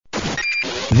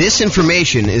This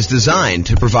information is designed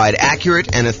to provide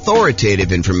accurate and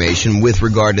authoritative information with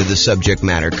regard to the subject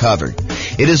matter covered.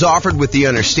 It is offered with the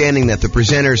understanding that the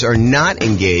presenters are not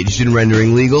engaged in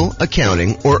rendering legal,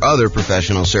 accounting, or other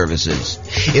professional services.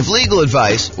 If legal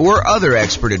advice or other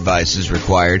expert advice is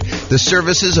required, the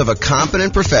services of a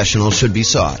competent professional should be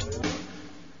sought.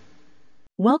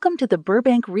 Welcome to the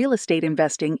Burbank Real Estate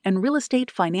Investing and Real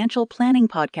Estate Financial Planning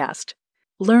Podcast.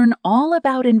 Learn all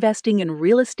about investing in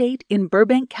real estate in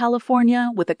Burbank,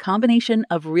 California with a combination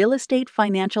of real estate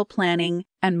financial planning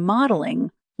and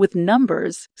modeling with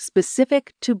numbers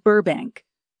specific to Burbank,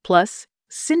 plus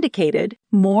syndicated,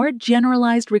 more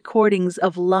generalized recordings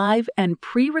of live and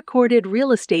pre-recorded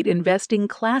real estate investing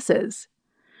classes.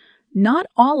 Not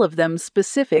all of them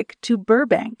specific to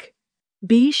Burbank.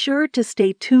 Be sure to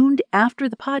stay tuned after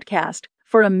the podcast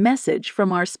for a message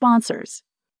from our sponsors.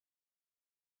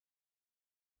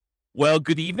 Well,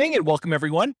 good evening and welcome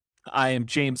everyone. I am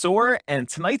James Orr, and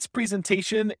tonight's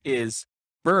presentation is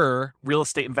BRRRR Real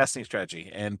Estate Investing Strategy.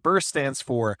 And BRRRR stands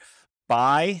for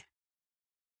Buy,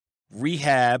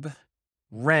 Rehab,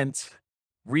 Rent,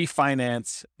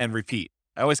 Refinance, and Repeat.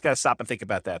 I always got to stop and think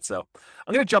about that. So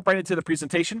I'm going to jump right into the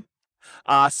presentation.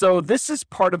 So this is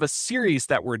part of a series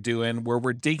that we're doing where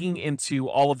we're digging into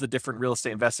all of the different real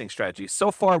estate investing strategies.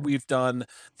 So far, we've done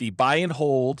the buy and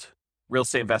hold real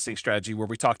estate investing strategy, where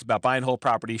we talked about buy and hold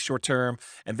property, short-term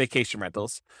and vacation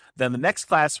rentals. Then the next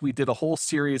class, we did a whole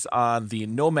series on the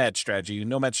nomad strategy.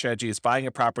 Nomad strategy is buying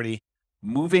a property,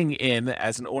 moving in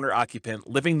as an owner-occupant,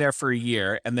 living there for a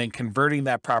year, and then converting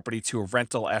that property to a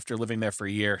rental after living there for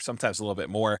a year, sometimes a little bit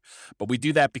more. But we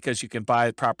do that because you can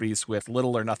buy properties with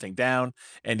little or nothing down,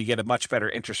 and you get a much better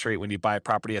interest rate when you buy a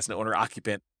property as an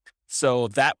owner-occupant. So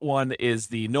that one is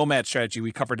the nomad strategy.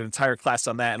 We covered an entire class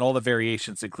on that and all the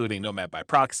variations, including nomad by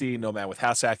proxy, nomad with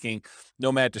house hacking,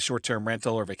 nomad to short-term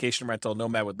rental or vacation rental,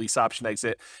 nomad with lease option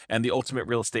exit, and the ultimate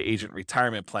real estate agent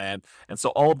retirement plan. And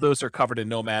so all of those are covered in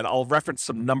nomad. I'll reference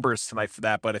some numbers tonight for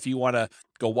that, but if you want to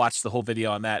go watch the whole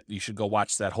video on that, you should go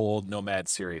watch that whole nomad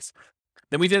series.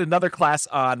 Then we did another class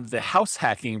on the house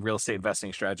hacking real estate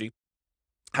investing strategy.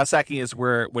 House hacking is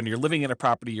where when you're living in a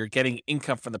property, you're getting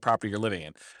income from the property you're living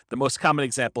in. The most common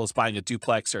example is buying a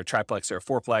duplex or a triplex or a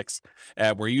fourplex,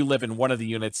 where you live in one of the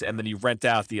units and then you rent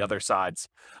out the other sides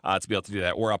to be able to do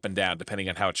that, or up and down, depending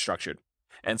on how it's structured.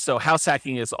 And so house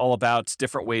hacking is all about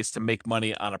different ways to make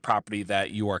money on a property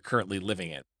that you are currently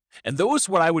living in. And those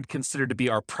what I would consider to be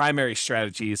our primary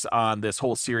strategies on this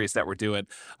whole series that we're doing.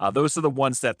 Those are the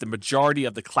ones that the majority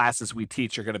of the classes we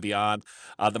teach are going to be on,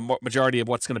 the majority of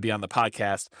what's going to be on the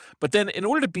podcast. But then in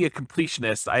order to be a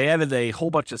completionist, I added a whole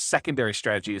bunch of secondary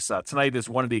strategies. Tonight is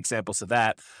one of the examples of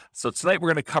that. So tonight we're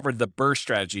going to cover the BRRRR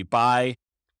strategy: buy,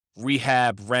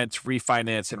 rehab, rent,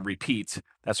 refinance, and repeat.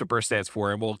 That's what BRRRR stands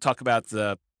for. And we'll talk about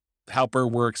how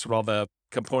BRRRR works, what all the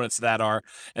components of that are.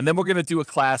 And then we're going to do a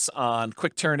class on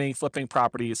quick turning, flipping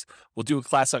properties. We'll do a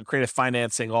class on creative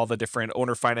financing, all the different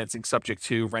owner financing subject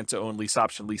to rent to own, lease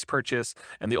option, lease purchase,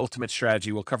 and the ultimate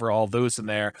strategy. We'll cover all those in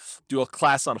there. Do a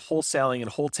class on wholesaling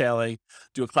and wholetailing,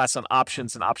 do a class on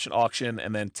options and option auction,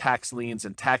 and then tax liens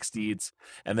and tax deeds.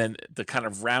 And then to kind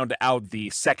of round out the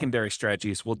secondary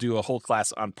strategies, we'll do a whole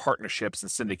class on partnerships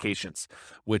and syndications,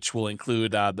 which will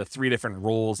include the three different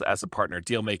roles as a partner: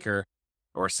 deal maker,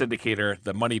 or syndicator,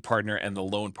 the money partner, and the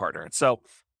loan partner. And so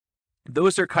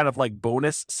those are kind of like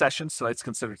bonus sessions. So it's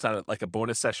considered kind of like a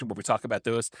bonus session where we talk about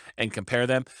those and compare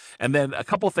them. And then a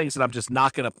couple of things that I'm just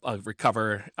not going to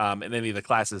recover in any of the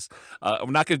classes.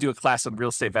 I'm not going to do a class on real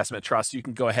estate investment trust. You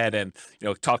can go ahead and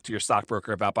talk to your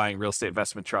stockbroker about buying real estate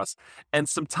investment trusts. And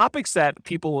some topics that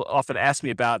people often ask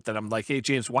me about that I'm like, hey,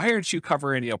 James, why aren't you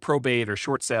covering probate or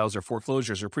short sales or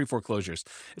foreclosures or pre-foreclosures?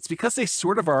 It's because they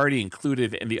sort of are already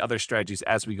included in the other strategies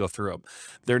as we go through them.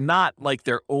 They're not like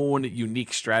their own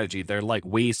unique strategy. They're like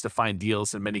ways to find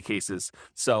deals in many cases.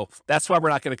 So that's why we're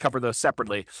not going to cover those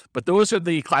separately. But those are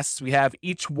the classes we have.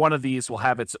 Each one of these will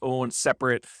have its own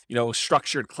separate,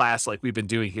 structured class like we've been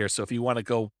doing here. So if you want to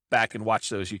go back and watch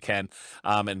those, you can,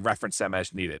 and reference them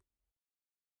as needed.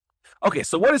 Okay,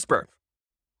 so what is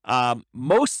BRRRR?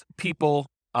 Most people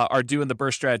are doing the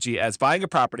BRRRR strategy as buying a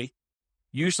property,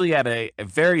 usually at a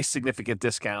very significant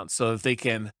discount, so that they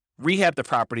can rehab the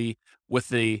property with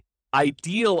the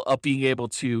ideal of being able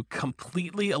to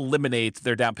completely eliminate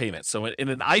their down payment. So in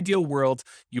an ideal world,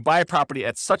 you buy a property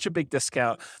at such a big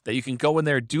discount that you can go in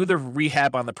there, do the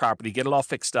rehab on the property, get it all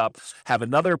fixed up, have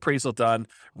another appraisal done,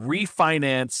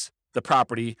 refinance the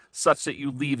property such that you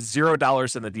leave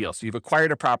 $0 in the deal. So you've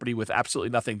acquired a property with absolutely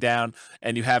nothing down,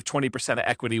 and you have 20% of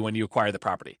equity when you acquire the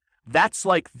property. That's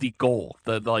like the goal,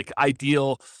 the like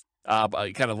ideal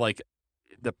kind of like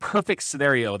the perfect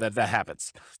scenario that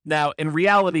happens. Now, in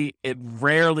reality, it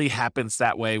rarely happens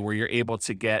that way where you're able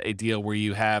to get a deal where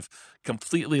you have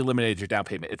completely eliminated your down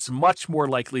payment. It's much more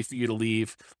likely for you to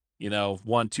leave,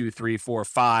 1, 2, 3, 4,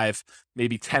 5,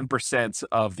 maybe 10%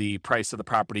 of the price of the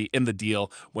property in the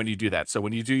deal when you do that. So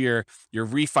when you do your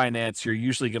refinance, you're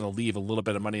usually going to leave a little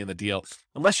bit of money in the deal,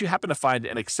 unless you happen to find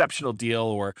an exceptional deal,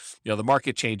 or the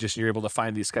market changes and you're able to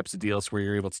find these types of deals where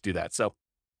you're able to do that. So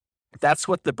that's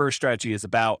what the BRRRR strategy is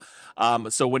about.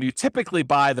 So when you typically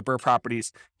buy the BRRRR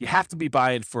properties, you have to be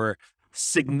buying for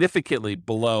significantly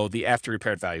below the after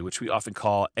repaired value, which we often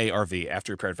call ARV,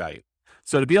 after repaired value.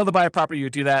 So to be able to buy a property,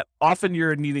 you do that. Often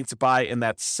you're needing to buy in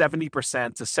that 70%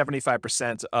 to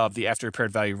 75% of the after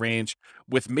repaired value range.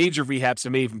 With major rehabs, it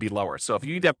may even be lower. So if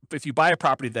you buy a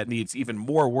property that needs even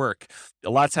more work, a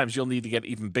lot of times you'll need to get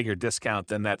even bigger discount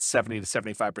than that 70 to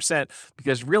 75%,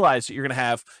 because realize that you're going to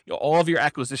have all of your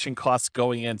acquisition costs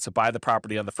going in to buy the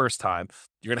property on the first time.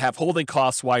 You're going to have holding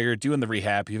costs while you're doing the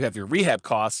rehab. You have your rehab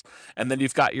costs, and then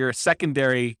you've got your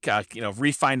secondary,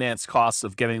 refinance costs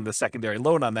of getting the secondary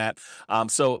loan on that.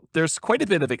 So there's quite a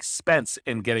bit of expense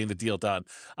in getting the deal done.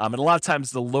 And a lot of times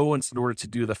the loans, in order to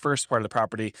do the first part of the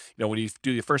property, when you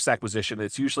do your first acquisition,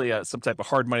 it's usually some type of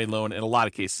hard money loan in a lot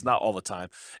of cases, not all the time.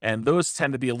 And those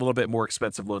tend to be a little bit more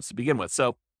expensive loans to begin with.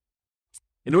 So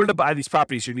in order to buy these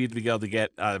properties, you need to be able to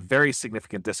get very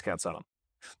significant discounts on them.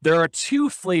 There are two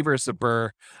flavors of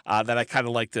BRRRR that I kind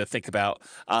of like to think about.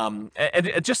 And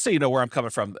just so you know where I'm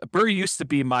coming from, BRRRR used to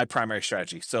be my primary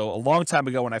strategy. So a long time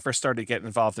ago, when I first started getting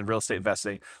involved in real estate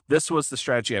investing, this was the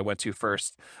strategy I went to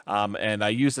first. And I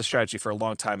used the strategy for a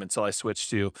long time until I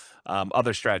switched to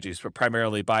other strategies, but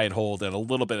primarily buy and hold and a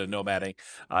little bit of nomading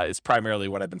is primarily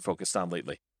what I've been focused on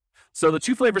lately. So the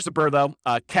two flavors of BRRRR,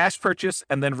 though, cash purchase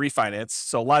and then refinance.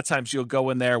 So a lot of times you'll go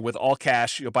in there with all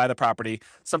cash, you'll buy the property.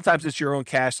 Sometimes it's your own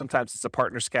cash, sometimes it's a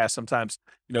partner's cash, sometimes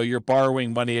you're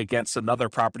borrowing money against another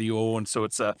property you own. So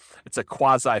it's a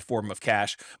quasi form of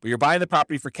cash, but you're buying the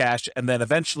property for cash, and then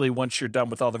eventually, once you're done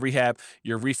with all the rehab,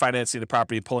 you're refinancing the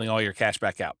property and pulling all your cash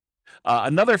back out.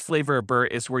 Another flavor of BRRRR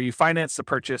is where you finance the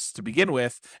purchase to begin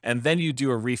with, and then you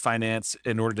do a refinance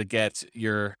in order to get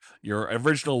your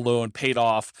original loan paid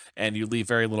off, and you leave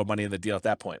very little money in the deal at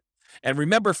that point. And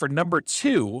remember, for number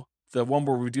two, the one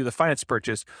where we do the finance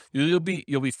purchase, you'll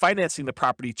be financing the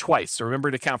property twice. So remember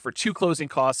to account for 2 closing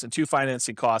costs and 2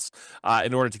 financing costs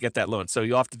in order to get that loan. So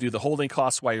you'll have to do the holding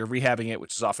costs while you're rehabbing it,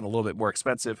 which is often a little bit more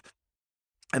expensive.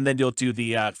 And then you'll do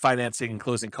the financing and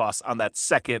closing costs on that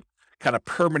second kind of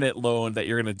permanent loan that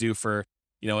you're going to do for,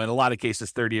 in a lot of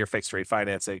cases, 30-year fixed rate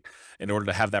financing in order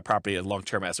to have that property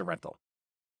long-term as a rental.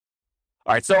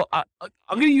 All right, so I'm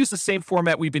going to use the same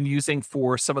format we've been using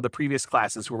for some of the previous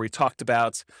classes where we talked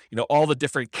about, all the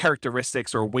different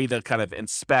characteristics or way to kind of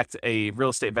inspect a real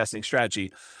estate investing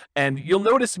strategy. And you'll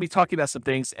notice me talking about some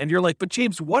things, and you're like, but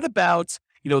James, what about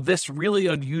this really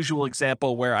unusual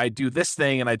example where I do this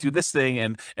thing and I do this thing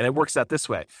and it works out this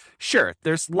way? Sure,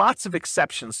 there's lots of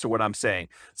exceptions to what I'm saying.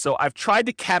 So I've tried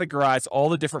to categorize all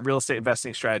the different real estate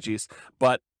investing strategies,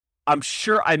 but I'm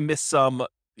sure I missed some,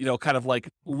 kind of like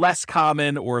less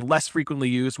common or less frequently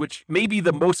used, which may be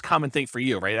the most common thing for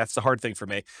you, right? That's the hard thing for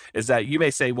me, is that you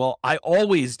may say, well, I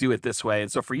always do it this way.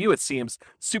 And so for you, it seems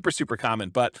super, super common.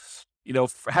 But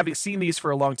having seen these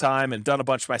for a long time and done a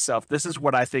bunch myself, this is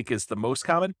what I think is the most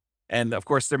common. And of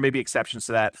course, there may be exceptions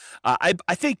to that. I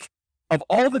think of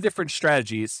all the different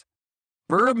strategies,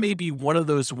 BRRRR may be one of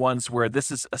those ones where this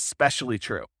is especially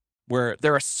true, where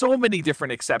there are so many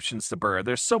different exceptions to BRRRR.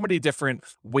 There's so many different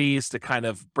ways to kind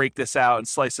of break this out and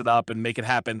slice it up and make it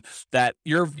happen that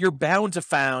you're bound to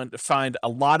find a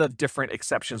lot of different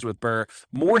exceptions with BRRRR,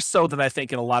 more so than I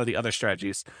think in a lot of the other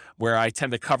strategies where I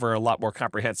tend to cover a lot more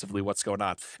comprehensively what's going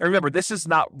on. And remember, this is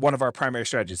not one of our primary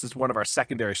strategies. This is one of our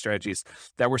secondary strategies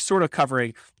that we're sort of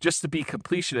covering just to be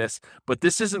completionist, but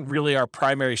this isn't really our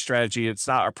primary strategy. It's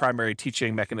not our primary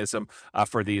teaching mechanism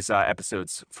for these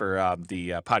episodes for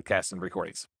the podcast and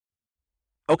recordings.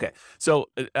 Okay, so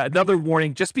another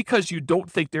warning, just because you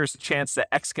don't think there's a chance that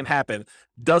X can happen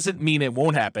doesn't mean it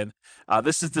won't happen.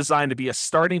 This is designed to be a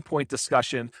starting point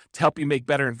discussion to help you make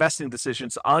better investing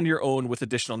decisions on your own with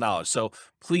additional knowledge. So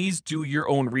please do your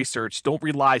own research. Don't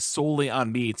rely solely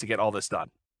on me to get all this done.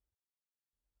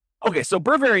 Okay, so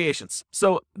BRRRR variations.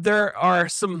 So there are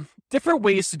some different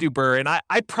ways to do BRRRR, and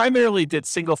I primarily did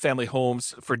single-family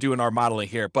homes for doing our modeling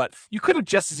here, but you could have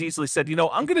just as easily said,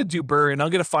 I'm going to do BRRRR, and I'm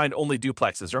going to find only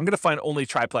duplexes, or I'm going to find only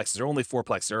triplexes, or only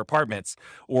fourplexes, or apartments,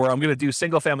 or I'm going to do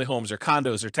single-family homes, or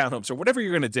condos, or townhomes, or whatever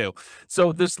you're going to do.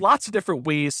 So there's lots of different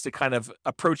ways to kind of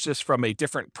approach this from a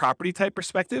different property type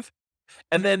perspective.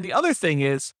 And then the other thing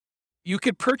is, you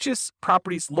could purchase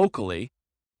properties locally.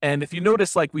 And if you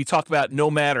notice, like we talk about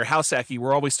nomad or house hacking,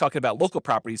 we're always talking about local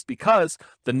properties because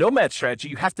the nomad strategy,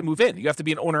 you have to move in. You have to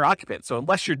be an owner occupant. So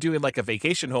unless you're doing like a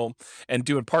vacation home and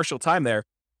doing partial time there,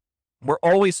 we're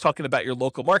always talking about your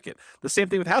local market. The same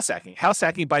thing with house hacking. House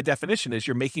hacking, by definition, is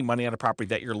you're making money on a property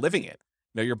that you're living in.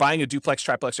 You're buying a duplex,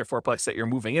 triplex, or fourplex that you're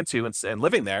moving into and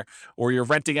living there, or you're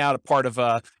renting out a part of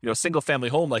a single family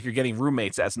home, like you're getting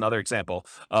roommates, as another example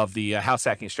of the house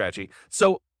hacking strategy.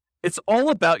 So it's all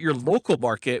about your local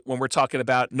market when we're talking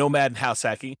about nomad and house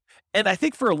hacking. And I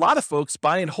think for a lot of folks,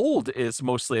 buy and hold is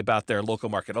mostly about their local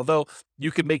market. Although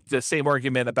you could make the same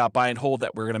argument about buy and hold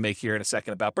that we're going to make here in a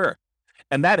second about BRRRR.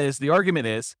 And that is, the argument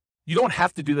is, you don't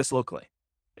have to do this locally.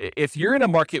 If you're in a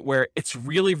market where it's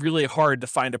really, really hard to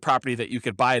find a property that you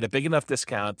could buy at a big enough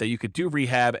discount that you could do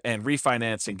rehab and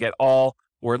refinance and get all,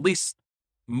 or at least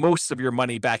most of your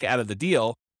money back out of the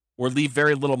deal, or leave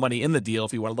very little money in the deal,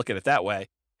 if you want to look at it that way.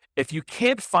 If you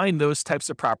can't find those types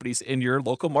of properties in your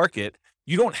local market,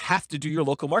 you don't have to do your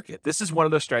local market. This is one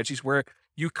of those strategies where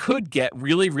you could get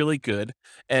really, really good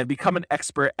and become an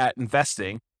expert at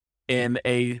investing in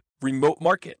a remote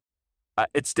market.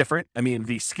 It's different. I mean,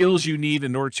 the skills you need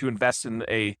in order to invest in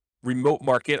a remote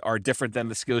market are different than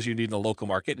the skills you need in a local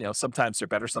market. Sometimes they're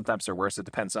better, sometimes they're worse. It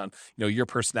depends on, your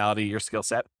personality, your skill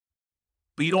set.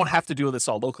 But you don't have to do this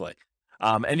all locally.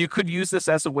 And you could use this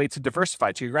as a way to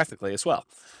diversify geographically as well.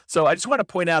 So I just want to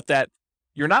point out that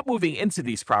you're not moving into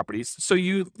these properties. So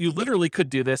you literally could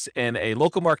do this in a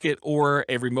local market or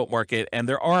a remote market. And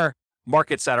there are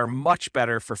markets that are much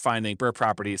better for finding BRRRR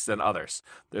properties than others.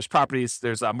 There's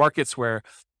markets where,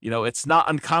 it's not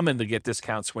uncommon to get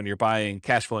discounts when you're buying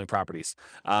cash flowing properties.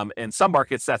 In some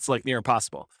markets, that's like near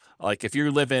impossible. Like if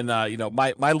you live in,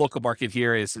 my local market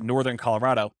here is northern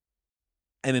Colorado.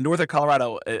 And in northern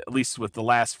Colorado, at least with the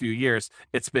last few years,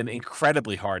 it's been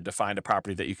incredibly hard to find a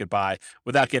property that you could buy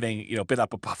without getting, bid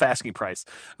up above asking price,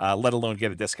 let alone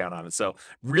get a discount on it. So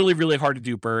really, really hard to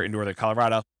do BRRRR in northern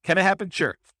Colorado. Can it happen?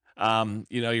 Sure.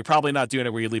 You're probably not doing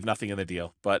it where you leave nothing in the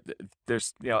deal, but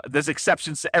there's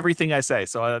exceptions to everything I say.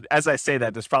 So as I say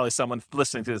that, there's probably someone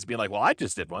listening to this being like, well, I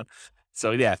just did one.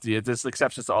 So yeah, there's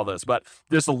exceptions to all those, but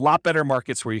there's a lot better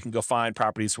markets where you can go find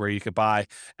properties where you could buy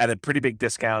at a pretty big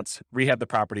discount, rehab the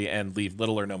property, and leave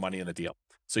little or no money in the deal.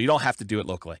 So you don't have to do it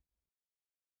locally.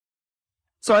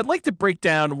 So I'd like to break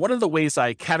down one of the ways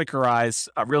I categorize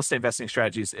real estate investing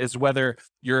strategies is whether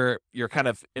you're kind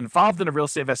of involved in a real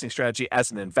estate investing strategy as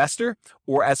an investor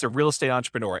or as a real estate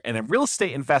entrepreneur. And a real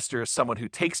estate investor is someone who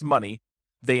takes money,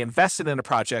 they invest it in a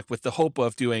project with the hope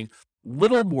of doing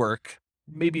little work,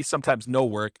 maybe sometimes no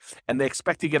work, and they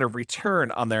expect to get a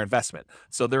return on their investment.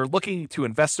 So they're looking to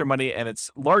invest their money, and it's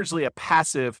largely a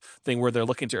passive thing where they're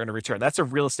looking to earn a return. That's a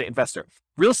real estate investor.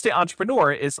 Real estate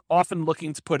entrepreneur is often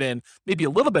looking to put in maybe a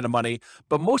little bit of money,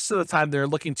 but most of the time they're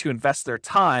looking to invest their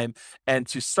time and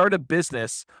to start a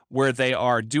business where they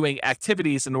are doing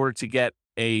activities in order to get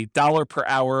a dollar per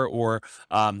hour or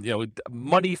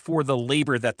money for the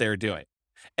labor that they're doing.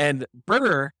 And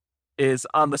BRRRR is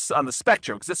on the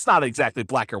spectrum because it's not exactly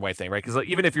black or white thing, right? Because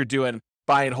even if you're doing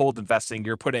buy and hold investing,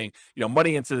 you're putting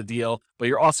money into the deal, but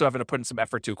you're also having to put in some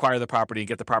effort to acquire the property and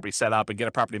get the property set up and get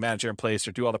a property manager in place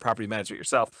or do all the property management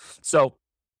yourself. So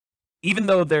even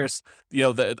though there's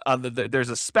there's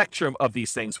a spectrum of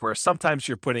these things where sometimes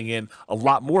you're putting in a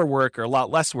lot more work or a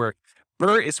lot less work,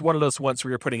 BRRRR is one of those ones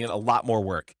where you're putting in a lot more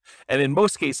work. And in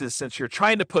most cases, since you're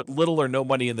trying to put little or no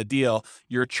money in the deal,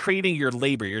 you're trading your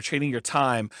labor, you're trading your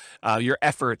time, your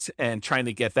effort, and trying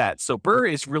to get that. So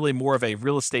BRRRR is really more of a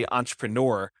real estate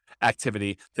entrepreneur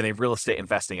activity than a real estate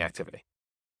investing activity.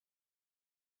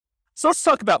 So let's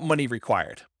talk about money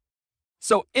required.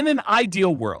 So in an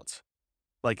ideal world,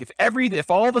 like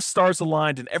if all the stars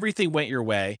aligned and everything went your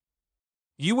way,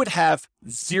 you would have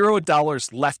 $0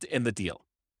 left in the deal.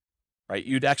 Right?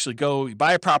 You'd actually go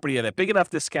buy a property at a big enough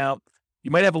discount.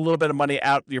 You might have a little bit of money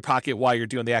out of your pocket while you're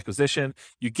doing the acquisition.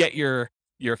 You get your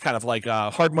kind of like a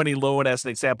hard money loan, as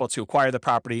an example, to acquire the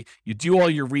property. You do all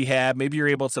your rehab. Maybe you're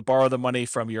able to borrow the money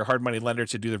from your hard money lender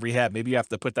to do the rehab. Maybe you have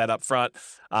to put that up front.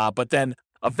 But then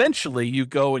eventually you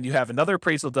go and you have another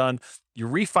appraisal done. You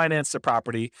refinance the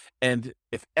property. And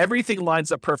if everything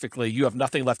lines up perfectly, you have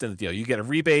nothing left in the deal. You get a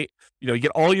rebate. You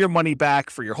get all your money back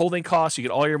for your holding costs. You get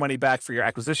all your money back for your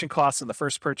acquisition costs in the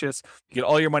first purchase. You get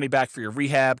all your money back for your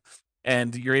rehab.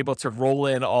 And you're able to roll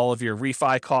in all of your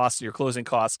refi costs, your closing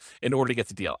costs in order to get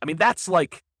the deal. I mean, that's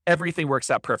like everything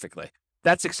works out perfectly.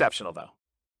 That's exceptional, though.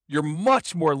 You're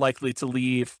much more likely to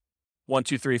leave 1,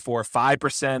 2, 3, 4,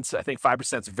 5%. I think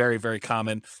 5% is very, very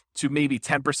common to maybe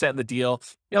 10% in the deal.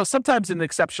 Sometimes in an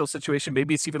exceptional situation,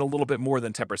 maybe it's even a little bit more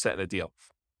than 10% in a deal.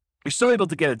 You're still able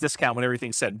to get a discount when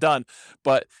everything's said and done,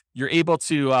 but you're able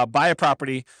to buy a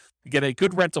property, get a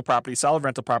good rental property, solid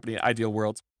rental property in ideal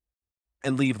world,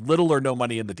 and leave little or no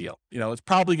money in the deal. It's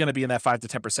probably going to be in that 5 to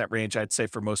 10% range, I'd say,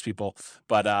 for most people.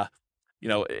 But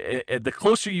the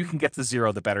closer you can get to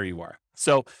zero, the better you are.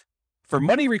 So for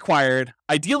money required,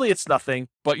 ideally it's nothing,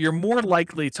 but you're more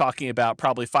likely talking about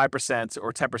probably 5%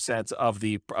 or 10% of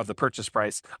the purchase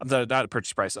price, not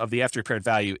purchase price, of the after repaired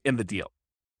value in the deal.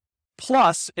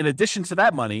 Plus, in addition to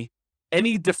that money,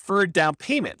 any deferred down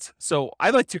payment. So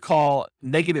I like to call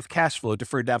negative cash flow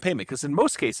deferred down payment, because in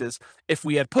most cases, if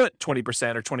we had put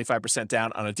 20% or 25%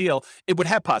 down on a deal, it would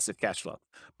have positive cash flow.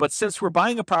 But since we're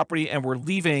buying a property and we're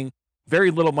leaving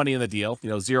very little money in the deal,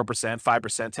 0%,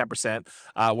 5%,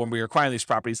 10%, when we're acquiring these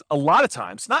properties, a lot of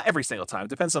times, not every single time,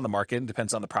 depends on the market and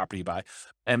depends on the property you buy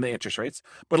and the interest rates,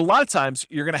 but a lot of times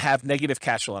you're going to have negative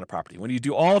cash flow on a property. When you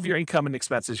do all of your income and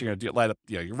expenses, you're going to light up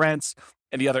your rents,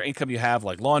 any other income you have,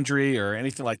 like laundry or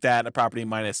anything like that in a property,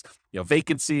 minus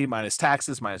vacancy, minus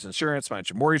taxes, minus insurance, minus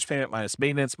your mortgage payment, minus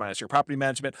maintenance, minus your property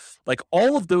management, like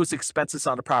all of those expenses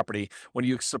on a property, when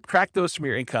you subtract those from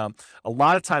your income, a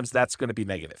lot of times that's going to be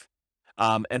negative.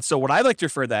 And so what I like to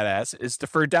refer to that as is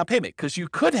deferred down payment, because you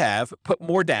could have put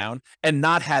more down and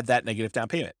not had that negative down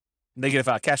payment, negative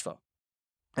cash flow.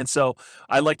 And so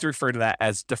I like to refer to that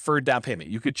as deferred down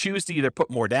payment. You could choose to either put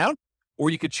more down,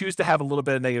 or you could choose to have a little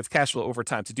bit of negative cash flow over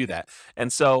time to do that.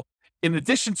 And so in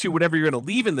addition to whatever you're going to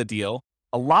leave in the deal,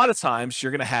 a lot of times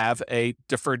you're going to have a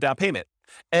deferred down payment.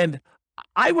 And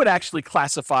I would actually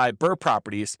classify BRRRR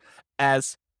properties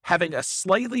as having a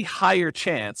slightly higher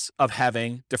chance of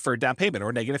having deferred down payment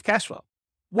or negative cash flow.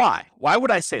 Why? Why would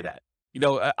I say that?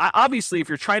 Obviously, if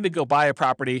you're trying to go buy a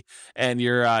property and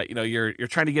you're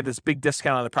trying to get this big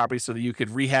discount on the property so that you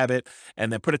could rehab it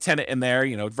and then put a tenant in there,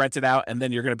 rent it out, and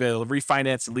then you're going to be able to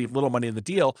refinance and leave little money in the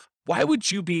deal, why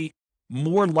would you be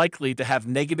more likely to have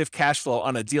negative cash flow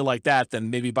on a deal like that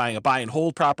than maybe buying a buy and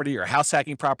hold property or a house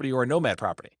hacking property or a nomad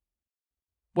property?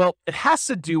 Well, it has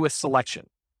to do with selection.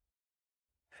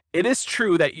 It is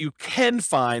true that you can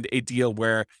find a deal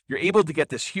where you're able to get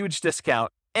this huge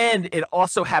discount and it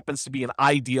also happens to be an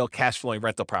ideal cash flowing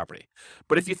rental property.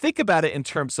 But if you think about it in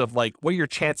terms of like what your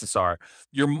chances are,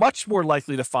 you're much more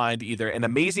likely to find either an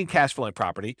amazing cash flowing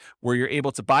property where you're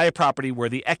able to buy a property where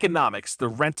the economics, the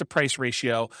rent to price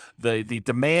ratio, the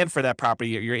demand for that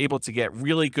property, you're able to get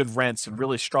really good rents and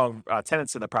really strong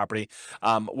tenants in the property,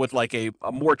 with like a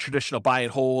more traditional buy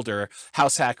and hold or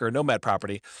house hack or nomad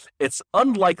property. It's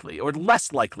unlikely or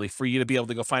less likely for you to be able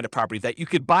to go find a property that you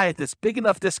could buy at this big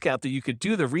enough discount that you could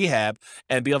do the rehab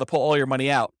and be able to pull all your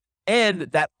money out. And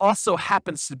that also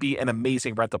happens to be an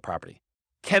amazing rental property.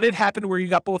 Can it happen where you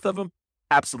got both of them?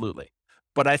 Absolutely.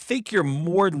 But I think you're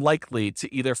more likely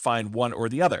to either find one or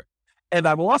the other. And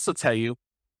I will also tell you,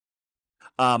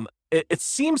 it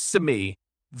seems to me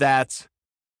that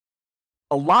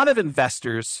a lot of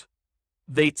investors,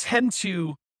 they tend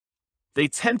to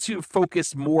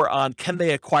focus more on can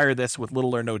they acquire this with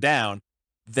little or no down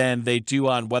than they do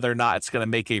on whether or not it's going to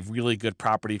make a really good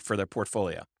property for their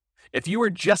portfolio. If you are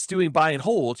just doing buy and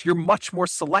hold, you're much more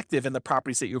selective in the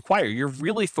properties that you acquire. You're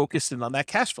really focused in on that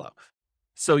cash flow.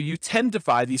 So you tend to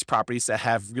buy these properties that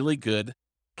have really good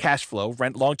cash flow,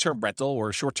 long-term rental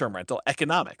or short-term rental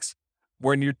economics.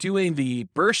 When you're doing the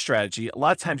BRRRR strategy, a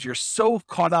lot of times you're so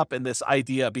caught up in this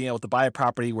idea of being able to buy a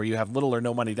property where you have little or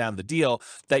no money down the deal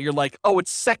that you're like, oh, it's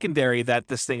secondary that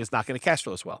this thing is not going to cash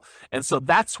flow as well. And so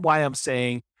that's why I'm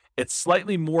saying it's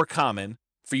slightly more common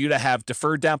for you to have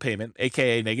deferred down payment,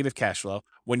 aka negative cash flow,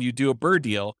 when you do a BRRRR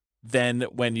deal than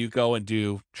when you go and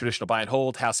do traditional buy and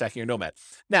hold, house hacking, or nomad.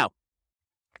 Now,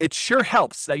 it sure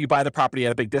helps that you buy the property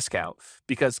at a big discount,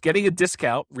 because getting a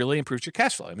discount really improves your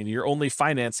cash flow. I mean, you're only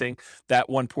financing that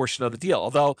one portion of the deal.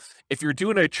 Although if you're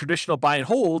doing a traditional buy and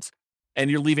hold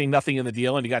and you're leaving nothing in the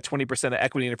deal and you got 20% of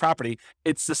equity in your property,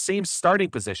 it's the same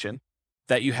starting position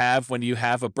that you have when you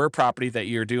have a BRRRR property that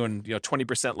you're doing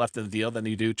 20% left in the deal, then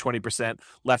you do 20%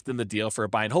 left in the deal for a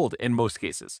buy and hold in most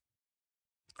cases.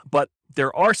 But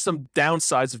there are some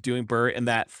downsides of doing BRRRR in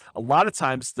that a lot of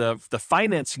times the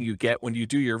financing you get when you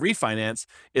do your refinance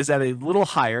is at a little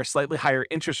higher, slightly higher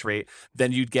interest rate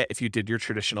than you'd get if you did your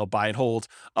traditional buy and hold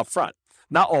up front.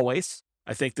 Not always.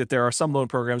 I think that there are some loan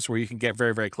programs where you can get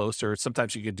very, very close, or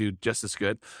sometimes you can do just as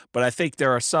good. But I think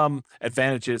there are some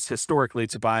advantages historically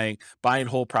to buying buy and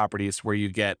hold properties where you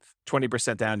get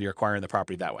 20% down, you're acquiring the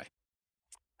property that way.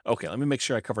 Okay, let me make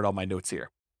sure I covered all my notes here.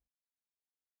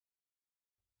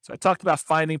 So I talked about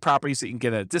finding properties that you can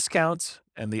get at a discount,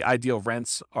 and the ideal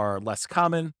rents are less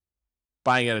common.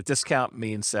 Buying at a discount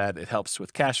means that it helps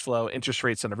with cash flow. Interest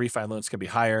rates on the refi loans can be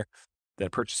higher. than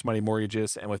purchase money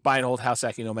mortgages. And with buy and hold, house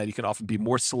hacking, nomad, you can often be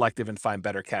more selective and find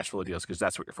better cash flow deals because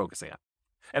that's what you're focusing on.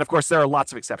 And of course, there are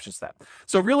lots of exceptions to that.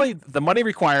 So really, the money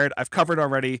required, I've covered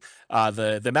already.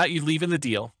 The amount you leave in the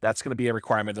deal, that's going to be a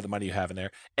requirement of the money you have in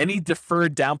there. Any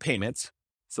deferred down payments,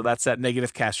 so that's that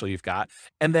negative cash flow you've got.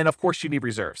 And then, of course, you need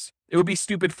reserves. It would be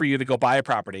stupid for you to go buy a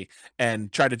property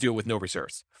and try to do it with no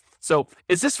reserves. So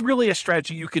is this really a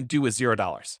strategy you can do with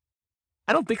 $0?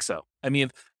 I don't think so. I mean,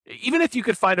 even if you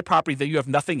could find a property that you have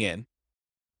nothing in,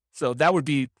 so that would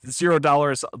be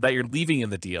 $0 that you're leaving in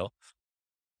the deal.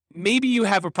 Maybe you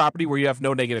have a property where you have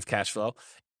no negative cash flow,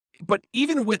 but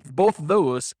even with both of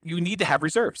those, you need to have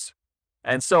reserves.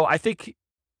 And so I think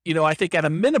at a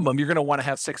minimum, you're going to want to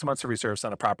have 6 months of reserves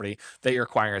on a property that you're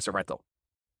acquiring as a rental.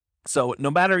 So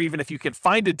no matter even if you can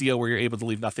find a deal where you're able to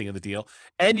leave nothing in the deal,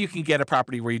 and you can get a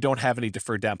property where you don't have any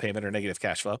deferred down payment or negative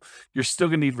cash flow, you're still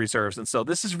going to need reserves. And so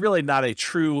this is really not a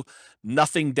true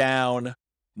nothing down,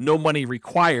 no money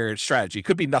required strategy. It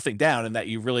could be nothing down in that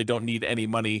you really don't need any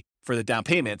money for the down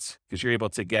payments because you're able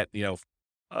to get,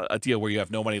 a deal where you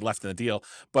have no money left in the deal.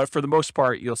 But for the most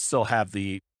part, you'll still have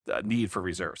the need for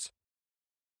reserves.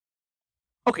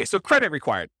 Okay, so credit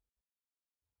required.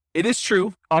 It is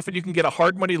true. Often you can get a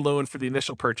hard money loan for the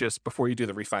initial purchase before you do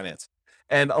the refinance.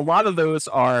 And a lot of those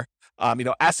are,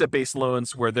 asset-based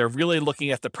loans where they're really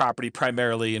looking at the property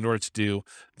primarily in order to do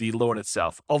the loan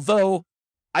itself. Although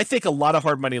I think a lot of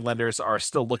hard money lenders are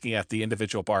still looking at the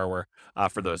individual borrower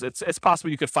for those. It's possible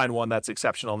you could find one that's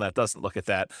exceptional and that doesn't look at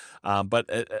that. But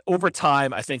over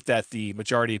time, I think that the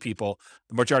majority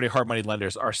of hard money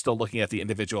lenders are still looking at the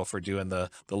individual for doing the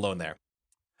loan there.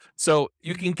 So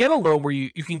you can get a loan where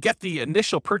you can get the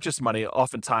initial purchase money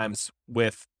oftentimes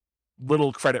with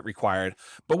little credit required.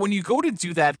 But when you go to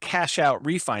do that cash out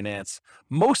refinance,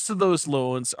 most of those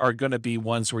loans are going to be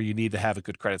ones where you need to have a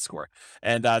good credit score.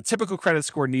 And typical credit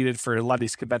score needed for a lot of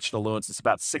these conventional loans is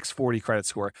about 640 credit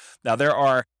score. Now, there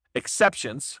are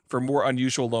exceptions for more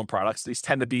unusual loan products. These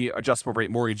tend to be adjustable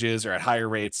rate mortgages or at higher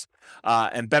rates,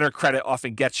 and better credit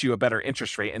often gets you a better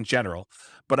interest rate in general.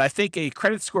 But I think a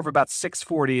credit score of about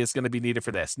 640 is going to be needed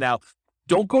for this. Now,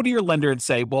 don't go to your lender and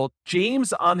say, well,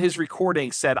 James on his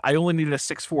recording said I only needed a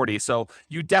 640, so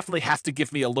you definitely have to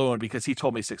give me a loan because he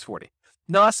told me 640.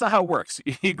 No, that's not how it works.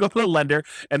 You go to the lender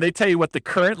and they tell you what the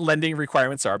current lending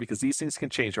requirements are because these things can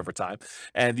change over time.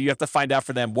 And you have to find out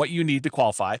for them what you need to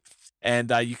qualify.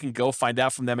 And you can go find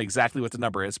out from them exactly what the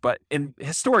number is. But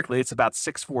historically, it's about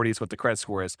 640 is what the credit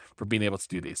score is for being able to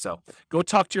do these. So go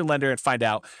talk to your lender and find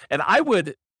out. And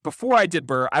before I did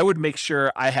BRRRR, I would make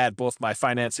sure I had both my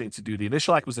financing to do the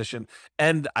initial acquisition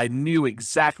and I knew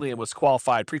exactly and was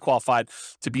pre-qualified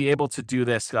to be able to do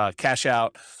this cash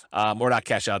out, or not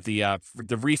cash out, the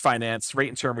refinance, rate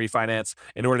and term refinance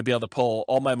in order to be able to pull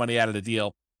all my money out of the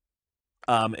deal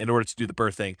in order to do the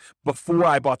BRRRR thing before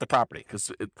I bought the property.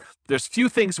 Because there's few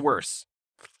things worse.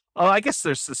 I guess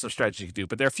there's some strategy you can do,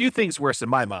 but there are a few things worse in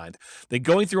my mind than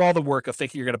going through all the work of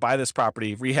thinking you're going to buy this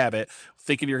property, rehab it,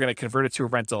 thinking you're going to convert it to a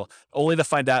rental, only to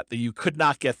find out that you could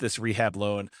not get this rehab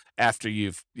loan after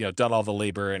you've done all the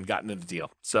labor and gotten in the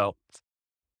deal. So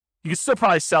you can still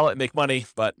probably sell it and make money,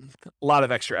 but a lot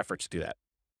of extra effort to do that.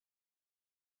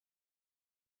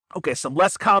 Okay, some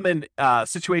less common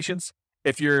situations.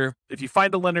 If you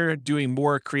find a lender doing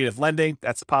more creative lending,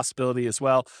 that's a possibility as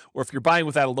well. Or if you're buying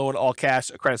without a loan, all cash,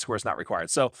 a credit score is not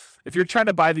required. So if you're trying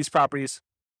to buy these properties,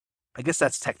 I guess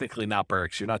that's technically not BRRRR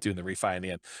because you're not doing the refi in the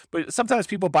end. But sometimes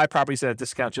people buy properties at a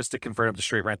discount just to convert them to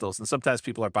straight rentals. And sometimes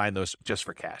people are buying those just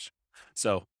for cash.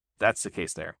 So that's the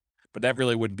case there. But that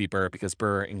really wouldn't be BRRRR because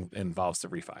BRRRR involves the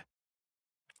refi.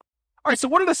 All right, so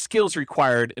what are the skills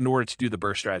required in order to do the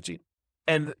BRRRR strategy?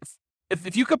 And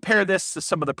if you compare this to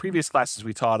some of the previous classes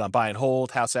we taught on buy and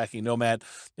hold, house hacking, nomad,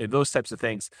 those types of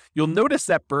things, you'll notice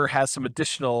that BRRRR has some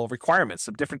additional requirements,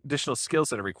 some different additional skills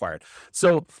that are required.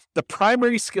 So the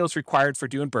primary skills required for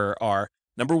doing BRRRR are,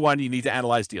 number one, you need to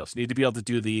analyze deals. You need to be able to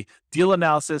do the deal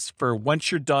analysis for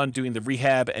once you're done doing the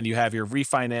rehab and you have your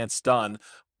refinance done,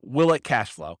 will it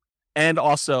cash flow? And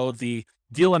also the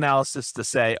deal analysis to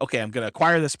say, okay, I'm going to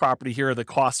acquire this property. Here are the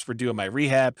costs for doing my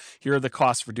rehab. Here are the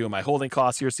costs for doing my holding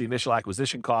costs. Here's the initial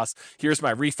acquisition costs. Here's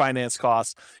my refinance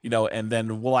costs, and then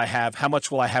how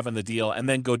much will I have in the deal? And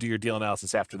then go do your deal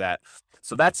analysis after that.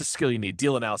 So that's a skill you need,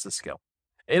 deal analysis skill.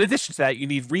 In addition to that, you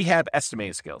need rehab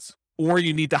estimating skills, or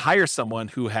you need to hire someone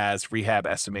who has rehab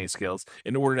estimating skills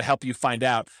in order to help you find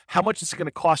out how much is it going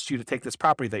to cost you to take this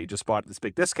property that you just bought at this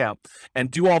big discount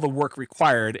and do all the work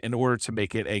required in order to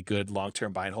make it a good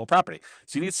long-term buy and hold property.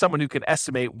 So you need someone who can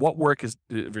estimate what work is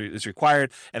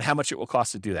required and how much it will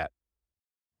cost to do that.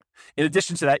 In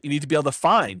addition to that, you need to be able to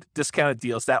find discounted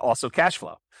deals that also cash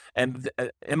flow. And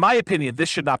in my opinion, this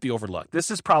should not be overlooked. This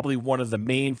is probably one of the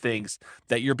main things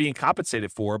that you're being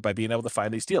compensated for by being able to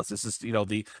find these deals. This is,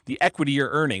 the equity you're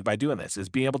earning by doing this is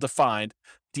being able to find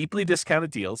deeply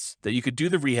discounted deals that you could do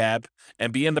the rehab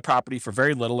and be in the property for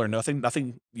very little or nothing,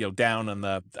 down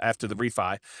on after the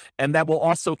refi, and that will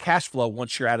also cash flow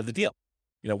once you're out of the deal.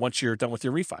 Once you're done with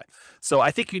your refi. So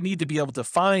I think you need to be able to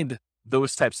find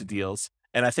those types of deals,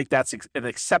 and I think that's an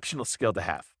exceptional skill to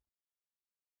have.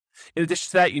 In addition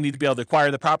to that, you need to be able to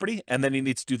acquire the property, and then you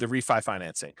need to do the refi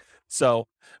financing. So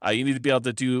you need to be able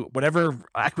to do whatever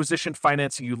acquisition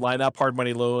financing you line up, hard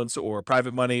money loans or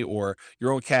private money or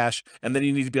your own cash, and then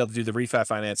you need to be able to do the refi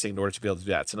financing in order to be able to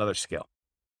do that. It's another skill.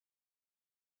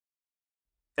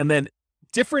 And then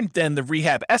different than the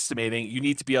rehab estimating, you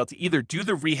need to be able to either do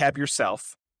the rehab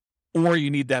yourself or you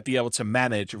need to be able to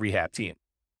manage a rehab team.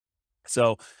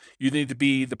 So you need to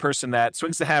be the person that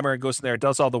swings the hammer and goes in there,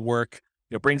 does all the work,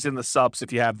 brings in the subs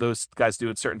if you have those guys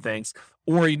doing certain things,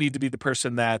 or you need to be the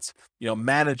person that,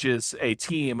 manages a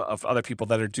team of other people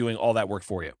that are doing all that work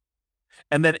for you.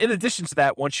 And then in addition to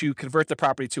that, once you convert the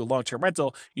property to a long-term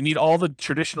rental, you need all the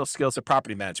traditional skills of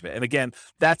property management. And again,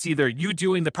 that's either you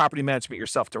doing the property management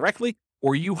yourself directly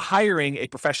or you hiring a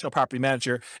professional property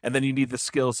manager, and then you need the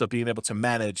skills of being able to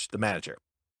manage the manager.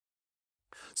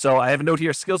 So I have a note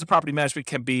here, skills of property management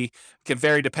can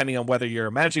vary depending on whether you're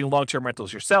managing long-term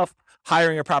rentals yourself,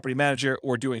 hiring a property manager,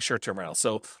 or doing short-term rentals.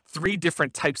 So 3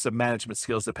 different types of management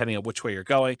skills depending on which way you're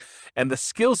going. And the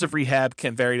skills of rehab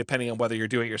can vary depending on whether you're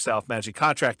doing it yourself, managing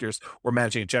contractors, or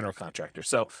managing a general contractor.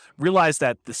 So realize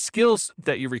that the skills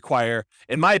that you require,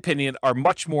 in my opinion, are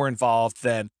much more involved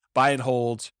than buy and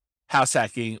hold, house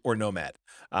hacking, or nomad.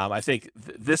 I think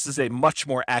this is a much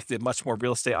more active, much more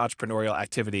real estate entrepreneurial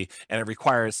activity, and it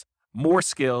requires more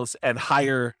skills and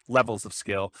higher levels of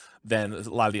skill than a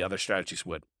lot of the other strategies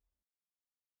would.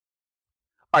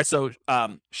 All right, so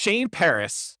Shane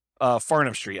Paris,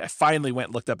 Farnham Street, I finally went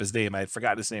and looked up his name. I had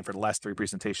forgotten his name for the last 3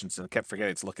 presentations and kept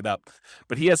forgetting to look it up.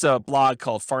 But he has a blog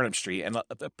called Farnham Street, and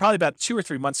probably about 2 or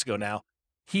 3 months ago now,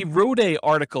 he wrote an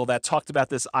article that talked about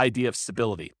this idea of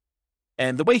stability.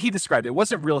 And the way he described it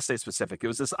wasn't real estate specific. It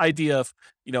was this idea of,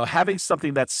 having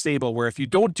something that's stable where if you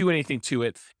don't do anything to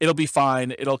it, it'll be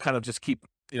fine. It'll kind of just keep,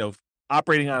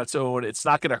 operating on its own. It's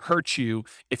not going to hurt you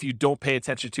if you don't pay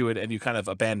attention to it and you kind of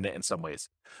abandon it in some ways.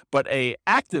 But a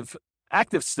active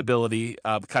stability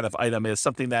kind of item is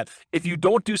something that if you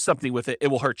don't do something with it, it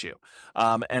will hurt you.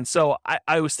 And so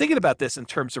I was thinking about this in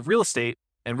terms of real estate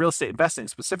and real estate investing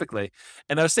specifically.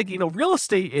 And I was thinking, real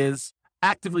estate is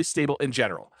actively stable in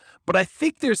general. But I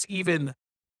think there's even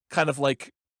kind of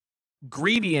like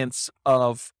gradients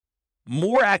of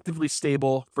more actively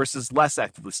stable versus less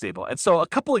actively stable. And so a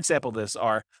couple examples of this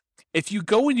are, if you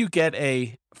go and you get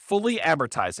a fully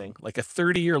amortizing, like a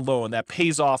 30-year loan that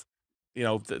pays off,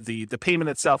 the payment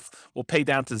itself will pay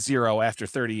down to 0 after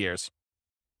 30 years.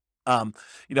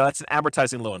 That's an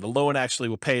amortizing loan. The loan actually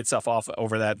will pay itself off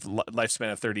over that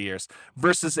lifespan of 30 years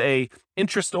versus a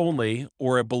interest only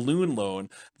or a balloon loan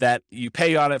that you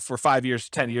pay on it for 5 years,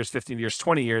 10 years, 15 years,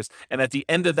 20 years. And at the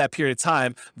end of that period of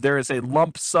time, there is a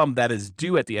lump sum that is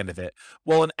due at the end of it.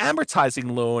 Well, an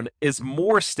amortizing loan is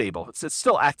more stable. It's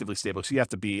still actively stable, so you have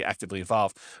to be actively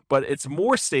involved, but it's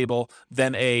more stable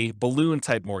than a balloon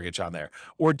type mortgage on there.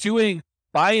 Or doing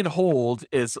buy and hold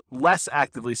is less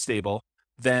actively stable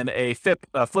than a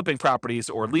flipping properties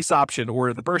or lease option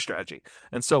or the BRRRR strategy.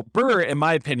 And so BRRRR, in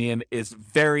my opinion, is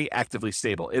very actively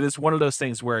stable. It is one of those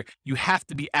things where you have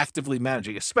to be actively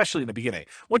managing, especially in the beginning.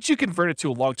 Once you convert it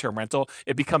to a long-term rental,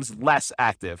 it becomes less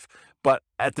active. But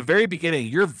at the very beginning,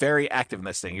 you're very active in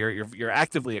this thing. You're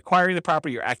actively acquiring the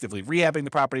property, you're actively rehabbing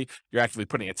the property, you're actively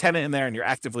putting a tenant in there, and you're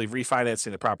actively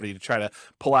refinancing the property to try to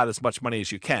pull out as much money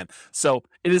as you can. So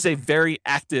it is a very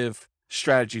active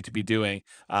strategy to be doing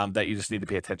that you just need to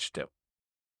pay attention to.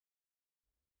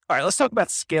 All right, let's talk about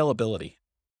scalability.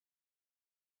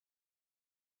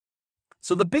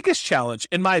 So the biggest challenge,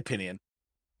 in my opinion,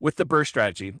 with the BRRRR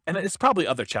strategy, and it's probably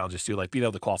other challenges too, like being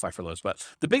able to qualify for loans, but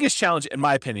the biggest challenge, in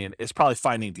my opinion, is probably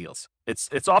finding deals.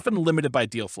 It's often limited by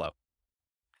deal flow.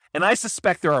 And I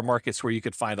suspect there are markets where you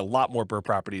could find a lot more BRRRR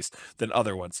properties than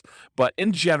other ones. But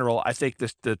in general, I think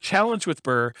the challenge with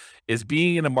BRRRR is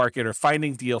being in a market or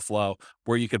finding deal flow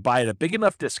where you could buy at a big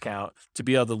enough discount to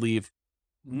be able to leave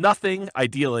nothing,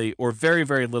 ideally, or very,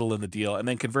 very little in the deal, and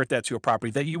then convert that to a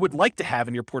property that you would like to have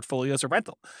in your portfolio as a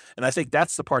rental. And I think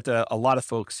that's the part that a lot of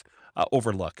folks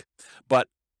overlook. But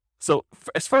So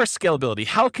as far as scalability,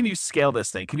 how can you scale this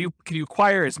thing? Can you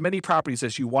acquire as many properties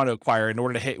as you want to acquire in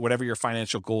order to hit whatever your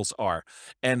financial goals are?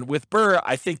 And with BRRRR,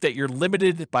 I think that you're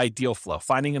limited by deal flow,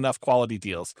 finding enough quality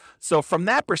deals. So from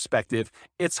that perspective,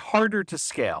 it's harder to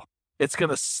scale. It's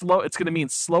going to mean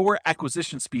slower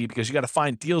acquisition speed because you got to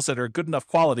find deals that are good enough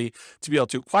quality to be able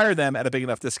to acquire them at a big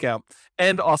enough discount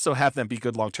and also have them be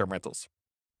good long-term rentals.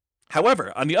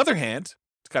 However, on the other hand,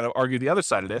 to kind of argue the other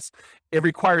side of this, it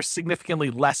requires significantly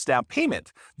less down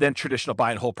payment than traditional buy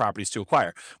and hold properties to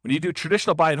acquire. When you do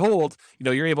traditional buy and hold,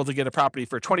 you're able to get a property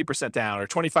for 20% down or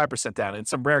 25% down. In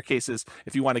some rare cases,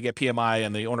 if you want to get PMI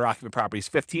and the owner occupant properties,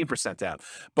 15% down.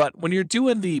 But when you're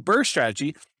doing the BRRRR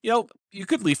strategy, you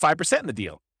could leave 5% in the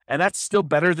deal. And that's still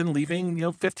better than leaving,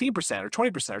 15% or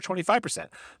 20% or 25%.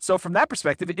 So from that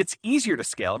perspective, it's easier to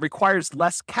scale. It requires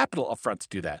less capital upfront to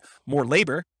do that. More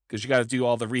labor, because you got to do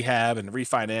all the rehab and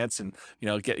refinance and,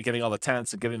 getting all the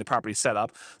tenants and getting the property set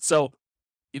up. So,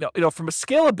 from a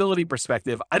scalability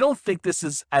perspective, I don't think this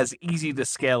is as easy to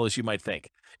scale as you might think.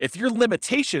 If your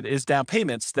limitation is down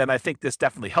payments, then I think this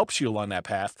definitely helps you along that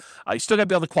path. You still got to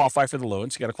be able to qualify for the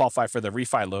loans. You got to qualify for the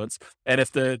refi loans. And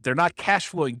if they're not cash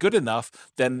flowing good enough,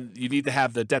 then you need to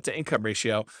have the debt to income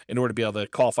ratio in order to be able to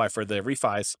qualify for the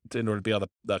refis, in order to be able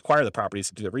to acquire the properties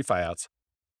and do the refi outs.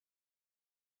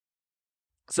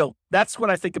 So that's what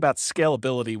I think about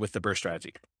scalability with the BRRRR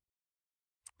strategy.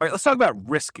 All right, let's talk about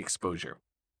risk exposure.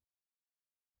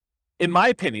 In my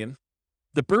opinion,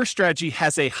 the BRRRR strategy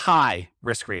has a high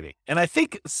risk rating. And I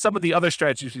think some of the other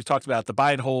strategies we talked about, the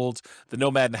buy and hold, the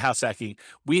nomad and the house hacking,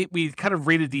 we kind of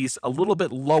rated these a little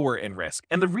bit lower in risk.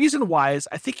 And the reason why is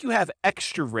I think you have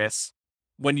extra risks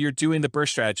when you're doing the BRRRR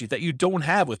strategy that you don't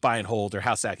have with buy and hold or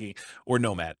house hacking or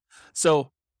nomad.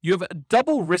 So you have a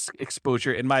double risk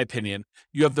exposure, in my opinion.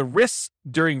 You have the risks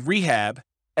during rehab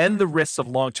and the risks of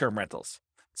long-term rentals.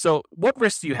 So what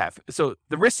risks do you have? So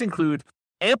the risks include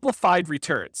amplified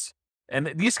returns,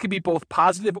 and these can be both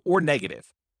positive or negative.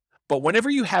 But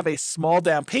whenever you have a small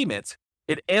down payment,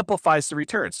 it amplifies the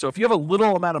returns. So if you have a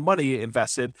little amount of money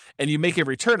invested and you make a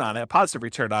return on it, a positive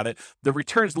return on it, the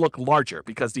returns look larger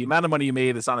because the amount of money you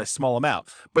made is on a small amount.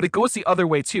 But it goes the other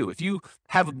way too. If you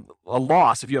have a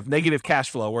loss, if you have negative cash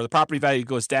flow or the property value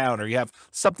goes down or you have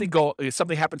something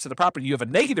happens to the property, you have a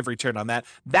negative return on that,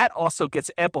 that also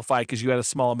gets amplified because you had a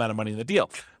small amount of money in the deal.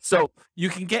 So you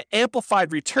can get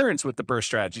amplified returns with the BRRRR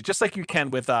strategy, just like you can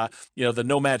with the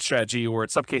nomad strategy, or in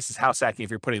some cases house hacking if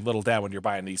you're putting little down when you're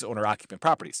buying these owner occupant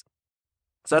properties.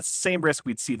 So that's the same risk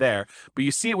we'd see there, but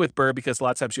you see it with BRRRR because a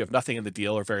lot of times you have nothing in the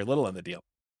deal or very little in the deal.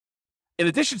 In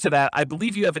addition to that, I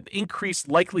believe you have an increased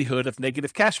likelihood of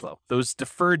negative cash flow, those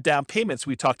deferred down payments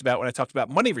we talked about when I talked about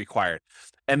money required.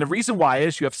 And the reason why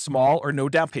is you have small or no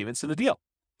down payments in the deal.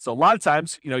 So a lot of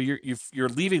times, you're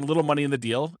leaving little money in the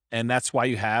deal, and that's why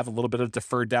you have a little bit of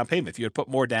deferred down payment. If you had put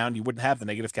more down, you wouldn't have the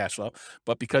negative cash flow.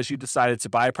 But because you decided to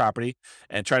buy a property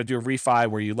and try to do a refi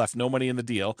where you left no money in the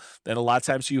deal, then a lot of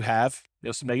times you have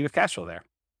some negative cash flow there.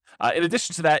 In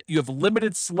addition to that, you have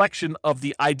limited selection of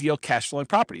the ideal cash flowing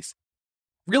properties.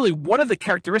 Really, one of the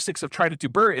characteristics of trying to do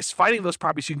BRRRR is finding those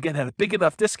properties you can get at a big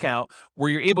enough discount where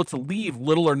you're able to leave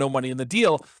little or no money in the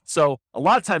deal. So a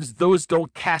lot of times those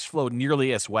don't cash flow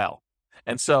nearly as well.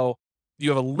 And so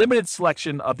you have a limited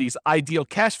selection of these ideal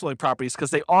cash flowing properties because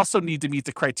they also need to meet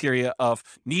the criteria of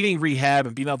needing rehab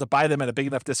and being able to buy them at a big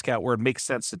enough discount where it makes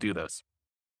sense to do those.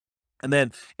 And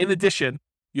then in addition,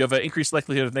 you have an increased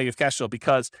likelihood of negative cash flow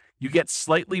because you get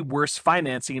slightly worse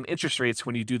financing and interest rates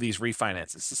when you do these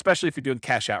refinances, especially if you're doing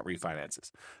cash out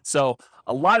refinances. So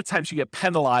a lot of times you get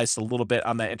penalized a little bit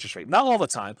on that interest rate. Not all the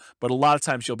time, but a lot of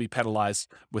times you'll be penalized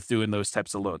with doing those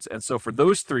types of loans. And so for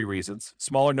those three reasons,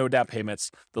 smaller no down payments,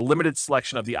 the limited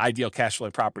selection of the ideal cash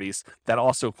flowing properties that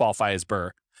also qualify as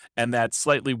BRRRR, and that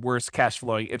slightly worse cash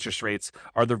flowing interest rates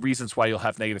are the reasons why you'll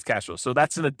have negative cash flow. So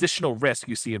that's an additional risk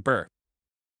you see in BRRRR.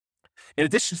 In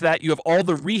addition to that, you have all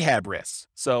the rehab risks.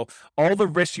 So all the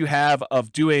risks you have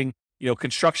of doing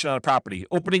construction on a property,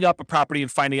 opening up a property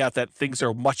and finding out that things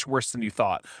are much worse than you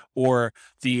thought, or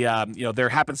there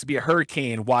happens to be a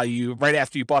hurricane right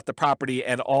after you bought the property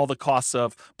and all the costs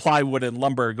of plywood and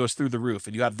lumber goes through the roof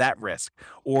and you have that risk,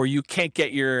 or you can't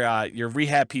get your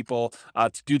rehab people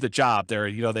to do the job.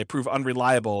 They prove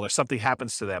unreliable or something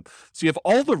happens to them. So you have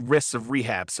all the risks of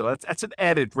rehab. So that's an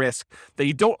added risk that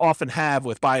you don't often have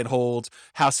with buy and hold,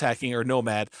 house hacking, or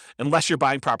nomad, unless you're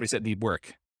buying properties that need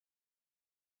work.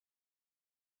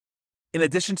 In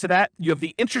addition to that, you have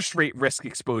the interest rate risk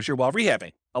exposure while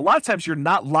rehabbing. A lot of times you're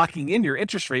not locking in your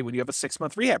interest rate when you have a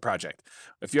 6-month rehab project.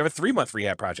 If you have a 3-month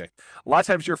rehab project, a lot of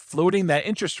times you're floating that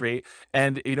interest rate.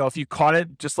 And, if you caught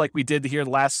it, just like we did here the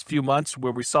last few months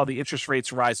where we saw the interest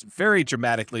rates rise very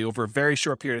dramatically over a very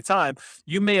short period of time,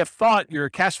 you may have thought your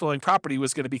cash flowing property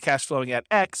was going to be cash flowing at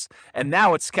X. And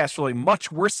now it's cash flowing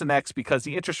much worse than X because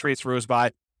the interest rates rose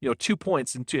by, 2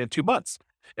 points in 2 months.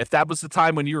 If that was the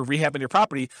time when you were rehabbing your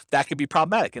property, that could be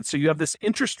problematic. And so you have this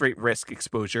interest rate risk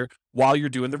exposure while you're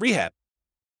doing the rehab.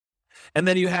 And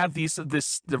then you have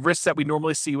the risks that we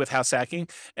normally see with house hacking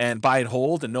and buy and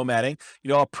hold and nomading,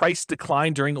 a price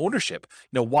decline during ownership.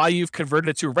 While you've converted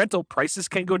it to a rental, prices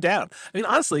can go down. I mean,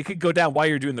 honestly, it could go down while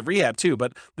you're doing the rehab too,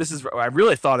 but I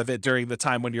really thought of it during the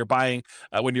time when you're buying,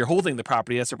 when you're holding the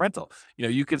property as a rental.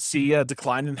 You could see a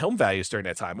decline in home values during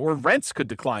that time, or rents could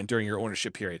decline during your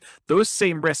ownership period. Those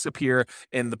same risks appear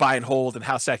in the buy and hold and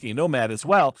house hacking and nomad as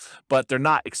well, but they're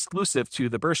not exclusive to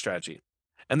the BRRRR strategy.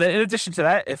 And then in addition to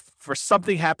that, if for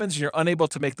something happens and you're unable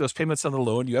to make those payments on the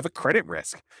loan, you have a credit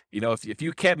risk. If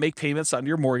you can't make payments on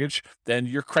your mortgage, then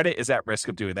your credit is at risk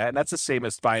of doing that. And that's the same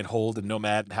as buy and hold and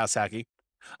nomad and house hacking.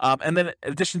 And then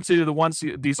in addition to the ones,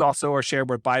 these also are shared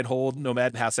with buy and hold,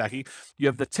 nomad, and house hacking. You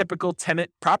have the typical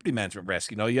tenant property management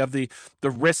risk. You have the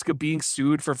risk of being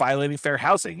sued for violating fair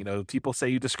housing. People say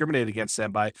you discriminate against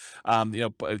them by,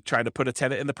 trying to put a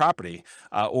tenant in the property,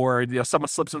 or someone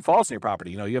slips and falls in your property.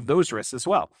 You have those risks as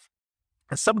well.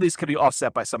 And some of these can be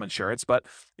offset by some insurance, but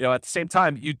at the same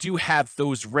time, you do have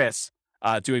those risks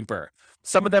doing BRRRR.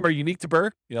 Some of them are unique to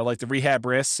BRRRR, like the rehab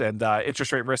risks and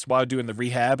interest rate risks while doing the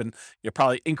rehab, and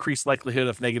probably increased likelihood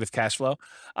of negative cash flow.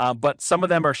 But some of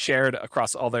them are shared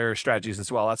across all their strategies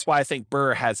as well. That's why I think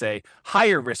BRRRR has a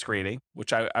higher risk rating,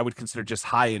 which I would consider just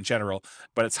high in general,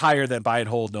 but it's higher than buy and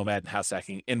hold, nomad, and house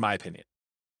hacking, in my opinion.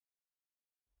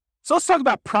 So let's talk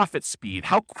about profit speed,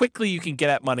 how quickly you can get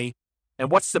at money,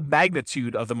 and what's the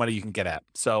magnitude of the money you can get at.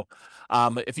 So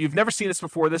if you've never seen this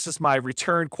before, this is my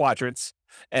return quadrants.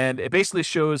 And it basically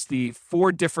shows the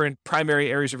 4 different primary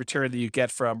areas of return that you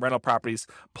get from rental properties,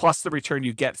 plus the return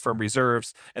you get from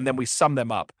reserves, and then we sum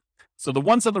them up. So the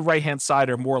ones on the right-hand side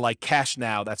are more like cash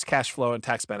now. That's cash flow and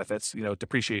tax benefits,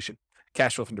 depreciation,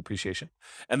 cash flow from depreciation.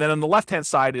 And then on the left-hand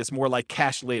side is more like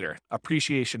cash later,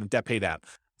 appreciation and debt pay down.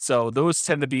 So those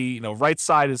tend to be, right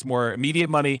side is more immediate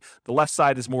money. The left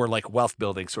side is more like wealth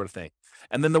building sort of thing.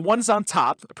 And then the ones on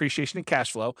top, appreciation and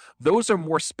cash flow, those are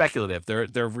more speculative.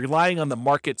 They're relying on the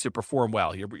market to perform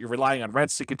well. You're relying on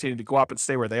rents to continue to go up and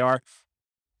stay where they are,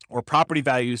 or property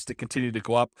values to continue to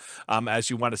go up as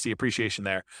you want to see appreciation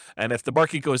there. And if the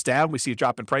market goes down, we see a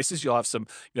drop in prices, you'll have some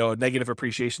negative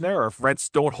appreciation there. Or if rents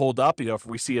don't hold up, if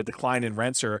we see a decline in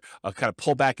rents or a kind of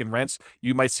pullback in rents,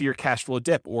 you might see your cash flow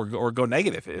dip or go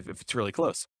negative if it's really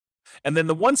close. And then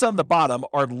the ones on the bottom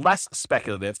are less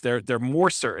speculative. They're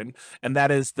more certain, and that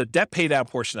is the debt pay down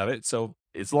portion of it. So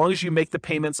as long as you make the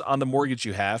payments on the mortgage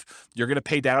you have, you're going to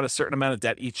pay down a certain amount of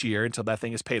debt each year until that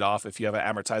thing is paid off if you have an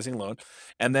amortizing loan.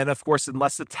 And then, of course,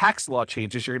 unless the tax law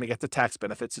changes, you're going to get the tax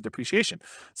benefits of depreciation.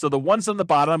 So the ones on the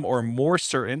bottom are more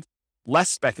certain, less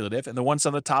speculative, and the ones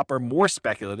on the top are more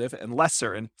speculative and less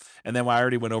certain. And then I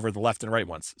already went over the left and right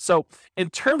ones. So in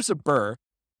terms of BRRRR,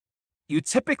 you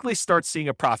typically start seeing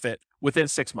a profit within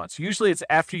 6 months. Usually it's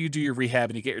after you do your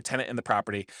rehab and you get your tenant in the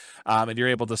property and you're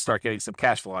able to start getting some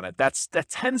cash flow on it. That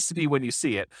tends to be when you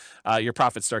see it, your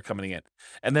profits start coming in.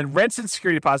 And then rents and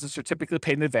security deposits are typically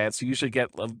paid in advance. You usually get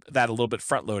that a little bit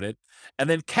front loaded. And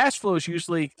then cash flow is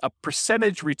usually a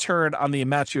percentage return on the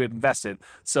amount you had invested.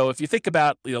 So if you think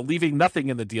about, leaving nothing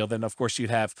in the deal, then of course you'd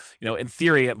have, in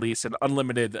theory at least, an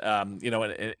unlimited, an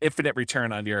infinite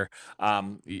return on your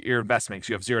investments.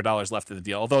 You have $0 left in the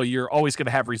deal, although you're always going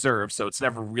to have reserves. So it's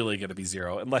never really going to be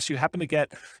zero unless you happen to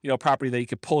get, a property that you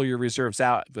could pull your reserves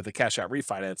out with a cash out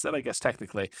refinance. Then I guess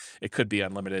technically it could be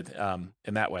unlimited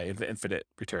in that way, infinite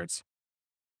returns.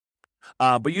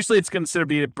 But usually it's considered to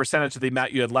be a percentage of the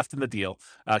amount you had left in the deal,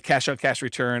 cash on cash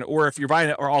return, or if you're buying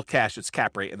it or all cash, it's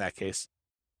cap rate in that case.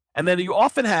 And then you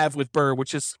often have with BRRRR,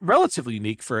 which is relatively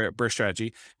unique for a BRRRR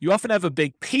strategy, you often have a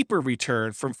big paper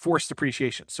return from forced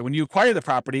appreciation. So when you acquire the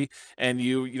property and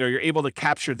you're able to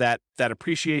capture that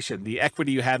appreciation, the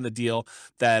equity you had in the deal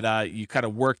that you kind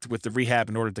of worked with the rehab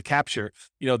in order to capture,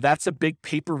 that's a big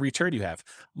paper return you have.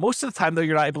 Most of the time, though,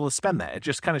 you're not able to spend that. It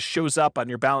just kind of shows up on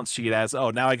your balance sheet as, oh,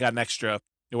 now I got an extra,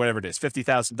 whatever it is,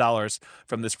 $50,000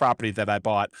 from this property that I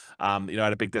bought, at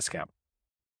a big discount.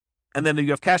 And then you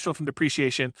have cash flow from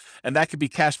depreciation, and that could be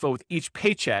cash flow with each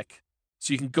paycheck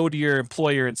So you can go to your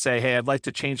employer and say, hey, I'd like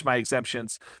to change my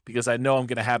exemptions because I know I'm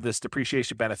going to have this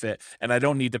depreciation benefit and I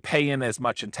don't need to pay in as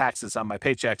much in taxes on my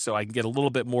paycheck, so I can get a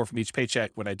little bit more from each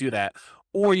paycheck when I do that.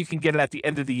 Or you can get it at the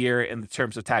end of the year in the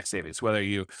terms of tax savings, whether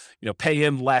you pay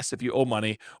in less if you owe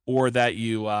money, or that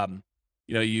you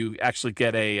actually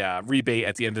get a rebate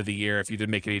at the end of the year if you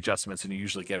didn't make any adjustments, and you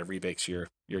usually get a rebate because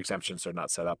your exemptions are not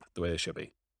set up the way they should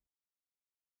be.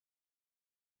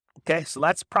 Okay, so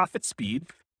that's profit speed.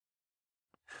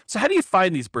 So how do you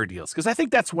find these BRRRR deals? Because I think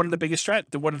that's one of the biggest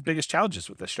challenges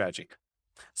with this strategy.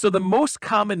 So the most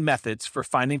common methods for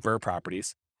finding BRRRR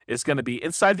properties is going to be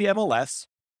inside the MLS,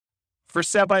 for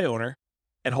sale by owner,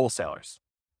 and wholesalers.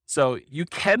 So you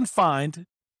can find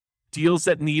deals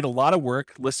that need a lot of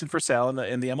work listed for sale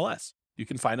in the MLS. You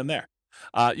can find them there.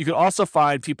 You can also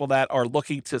find people that are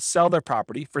looking to sell their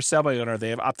property for sale by owner. They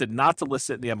have opted not to list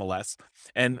it in the MLS.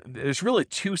 And there's really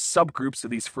two subgroups of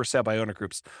these for sale by owner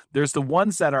groups. There's the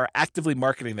ones that are actively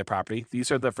marketing their property.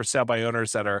 These are the for sale by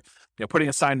owners that are putting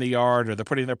a sign in the yard, or they're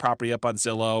putting their property up on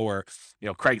Zillow or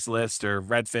Craigslist or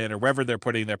Redfin or wherever they're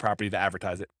putting their property to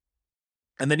advertise it.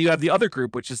 And then you have the other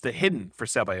group, which is the hidden for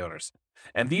sale by owners.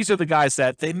 And these are the guys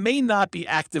that they may not be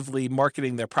actively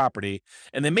marketing their property,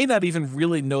 and they may not even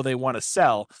really know they want to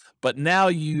sell, but now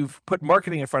you've put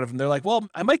marketing in front of them. They're like, well,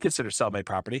 I might consider selling my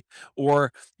property.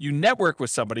 Or you network with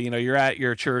somebody, you're at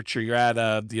your church, or you're at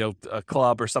a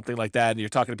club or something like that, and you're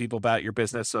talking to people about your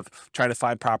business of trying to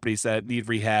find properties that need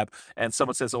rehab. And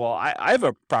someone says, well, I have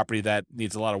a property that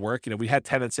needs a lot of work. We had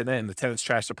tenants in it, and the tenants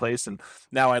trashed the place, and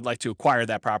now I'd like to acquire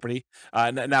that property.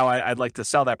 Now I'd like to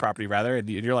sell that property rather. And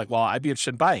you're like, well, I'd be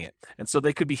interested in buying it. And so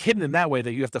they could be hidden in that way,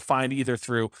 that you have to find either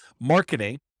through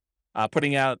marketing,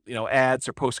 putting out, ads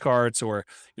or postcards, or,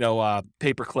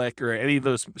 pay-per-click, or any of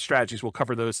those strategies. We'll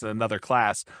cover those in another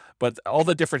class, but all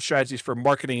the different strategies for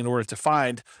marketing in order to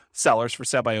find sellers for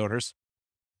sale by owners,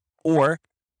 or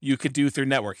you could do through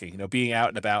networking, being out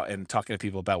and about and talking to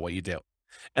people about what you do.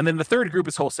 And then the third group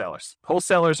is wholesalers.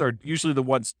 Wholesalers are usually the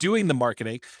ones doing the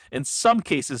marketing. In some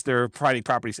cases, they're providing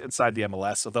properties inside the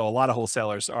MLS, although a lot of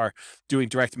wholesalers are doing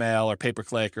direct mail or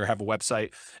pay-per-click or have a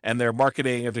website, and they're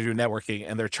marketing, or they're doing networking,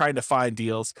 and they're trying to find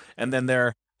deals, and then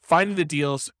they're finding the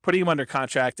deals, putting them under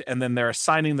contract, and then they're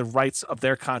assigning the rights of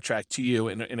their contract to you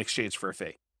in exchange for a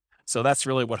fee. So that's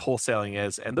really what wholesaling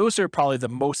is. And those are probably the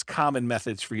most common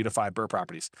methods for you to find BRRRR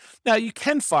properties. Now, you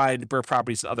can find BRRRR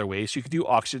properties in other ways. You could do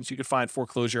auctions. You could find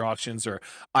foreclosure auctions or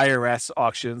IRS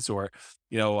auctions, or,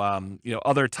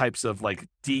 other types of like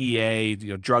DEA,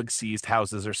 drug seized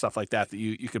houses or stuff like that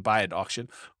you could buy at auction.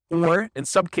 Or in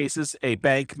some cases, a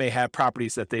bank may have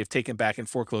properties that they've taken back in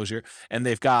foreclosure, and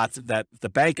they've got that the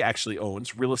bank actually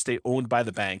owns, real estate owned by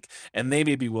the bank, and they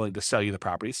may be willing to sell you the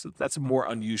property. So that's a more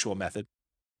unusual method.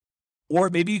 Or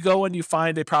maybe you go and you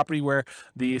find a property where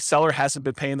the seller hasn't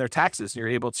been paying their taxes, and you're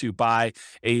able to buy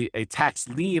a tax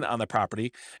lien on the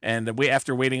property. And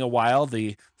after waiting a while,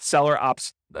 the seller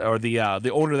opts, or the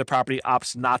owner of the property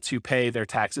opts not to pay their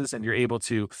taxes, and you're able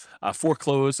to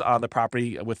foreclose on the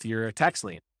property with your tax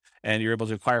lien, and you're able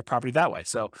to acquire property that way.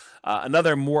 So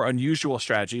another more unusual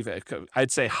strategy,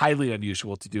 I'd say highly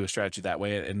unusual to do a strategy that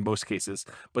way in most cases,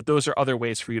 but those are other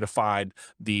ways for you to find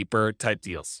the BRRRR type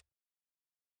deals.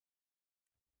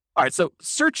 All right, so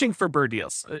searching for BRRRR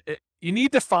deals, you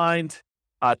need to find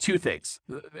two things.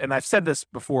 And I've said this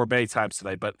before many times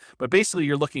tonight, but basically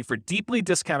you're looking for deeply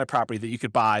discounted property that you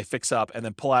could buy, fix up, and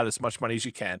then pull out as much money as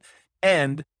you can,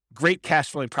 and great cash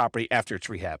flowing property after it's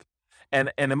rehab.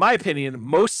 And in my opinion,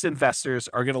 most investors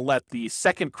are going to let the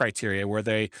second criteria, where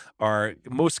they are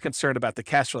most concerned about the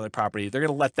cash flowing property, they're going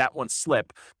to let that one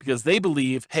slip, because they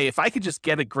believe, hey, if I could just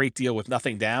get a great deal with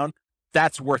nothing down,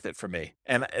 that's worth it for me.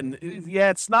 And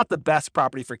yeah, it's not the best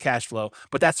property for cash flow,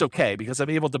 but that's okay, because I'm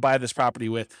able to buy this property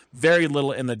with very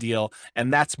little in the deal,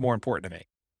 and that's more important to me.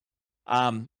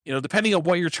 Depending on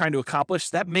what you're trying to accomplish,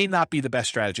 that may not be the best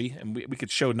strategy, and we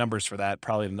could show numbers for that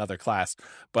probably in another class,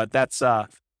 but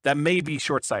that may be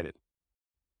short-sighted.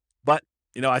 But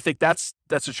I think that's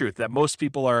the truth, that most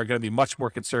people are going to be much more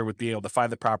concerned with being able to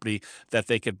find the property that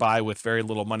they could buy with very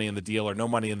little money in the deal or no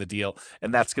money in the deal,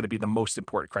 and that's going to be the most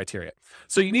important criteria.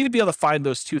 So you need to be able to find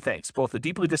those two things, both a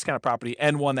deeply discounted property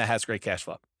and one that has great cash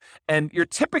flow. And you're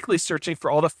typically searching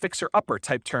for all the fixer-upper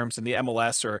type terms in the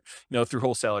MLS, or through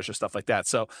wholesalers or stuff like that.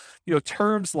 So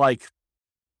terms like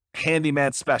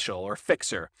handyman special, or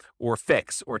fixer, or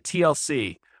fix, or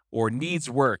TLC, or needs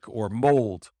work, or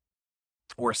mold,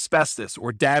 or asbestos,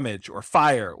 or damage, or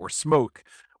fire, or smoke,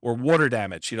 or water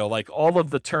damage, like all of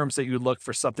the terms that you would look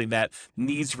for something that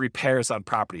needs repairs on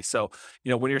property. So,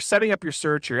 when you're setting up your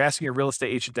search, you're asking your real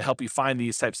estate agent to help you find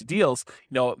these types of deals,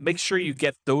 make sure you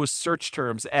get those search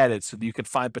terms added so that you can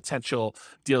find potential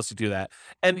deals to do that.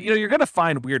 And, you're going to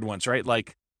find weird ones, right?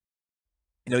 Like,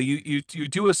 you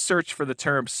do a search for the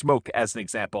term smoke as an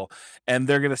example, and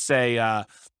they're going to say,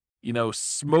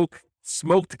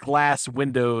 smoked glass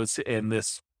windows in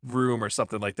this room or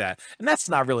something like that. And that's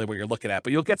not really what you're looking at,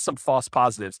 but you'll get some false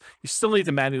positives. You still need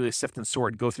to manually sift and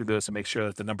sort and go through those and make sure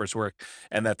that the numbers work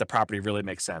and that the property really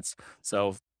makes sense.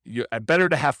 So better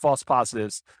to have false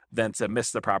positives than to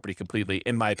miss the property completely,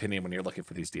 in my opinion, when you're looking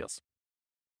for these deals.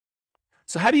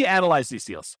 So how do you analyze these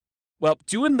deals? Well,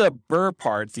 doing the BRRRR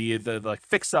part, the like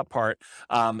fix up part,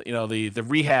 the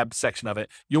rehab section of it,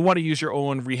 you'll want to use your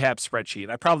own rehab spreadsheet.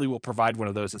 I probably will provide one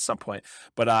of those at some point,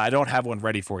 but I don't have one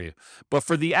ready for you. But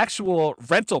for the actual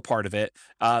rental part of it,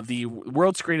 the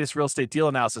world's greatest real estate deal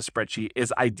analysis spreadsheet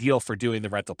is ideal for doing the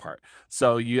rental part.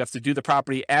 So you have to do the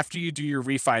property after you do your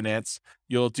refinance.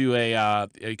 You'll do a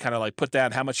kind of like put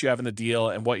down how much you have in the deal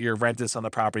and what your rent is on the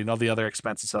property and all the other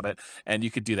expenses of it. And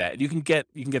you could do that. You can get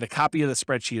a copy of the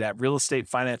spreadsheet at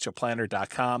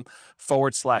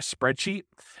realestatefinancialplanner.com/spreadsheet.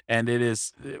 And it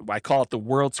is, I call it the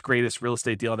world's greatest real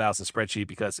estate deal analysis spreadsheet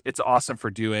because it's awesome for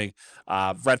doing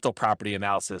rental property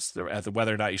analysis as to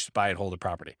whether or not you should buy and hold a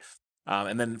property.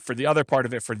 And then for the other part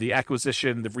of it, for the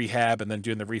acquisition, the rehab, and then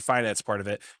doing the refinance part of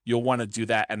it, you'll want to do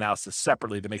that analysis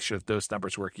separately to make sure that those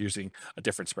numbers work using a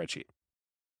different spreadsheet.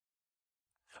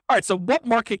 All right, so what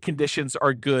market conditions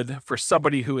are good for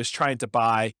somebody who is trying to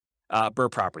buy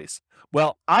BRRRR properties?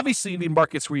 Well, obviously you need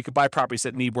markets where you can buy properties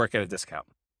that need work at a discount.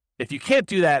 If you can't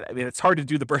do that, it's hard to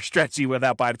do the BRRRR strategy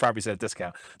without buying properties at a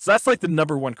discount. So that's like the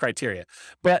number one criteria.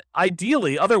 But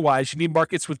ideally, otherwise, you need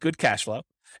markets with good cash flow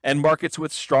and markets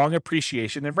with strong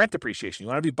appreciation and rent appreciation. You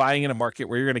want to be buying in a market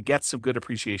where you're going to get some good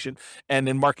appreciation and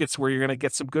in markets where you're going to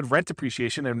get some good rent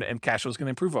appreciation and cash flow is going to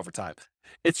improve over time.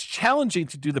 It's challenging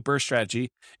to do the BRRRR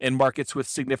strategy in markets with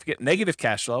significant negative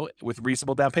cash flow with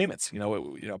reasonable down payments.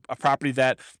 A property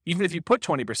that even if you put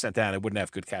 20% down, it wouldn't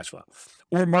have good cash flow.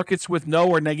 Or markets with no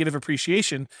or negative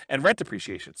appreciation and rent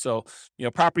appreciation. So,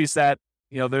 properties that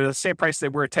they're the same price they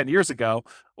were 10 years ago,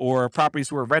 or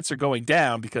properties where rents are going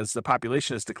down because the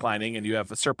population is declining and you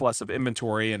have a surplus of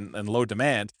inventory and low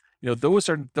demand. Those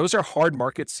are hard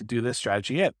markets to do this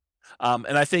strategy in.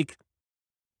 And I think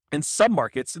in some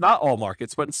markets, not all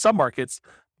markets, but in some markets,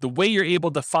 the way you're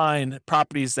able to find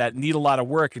properties that need a lot of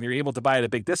work and you're able to buy at a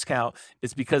big discount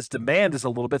is because demand is a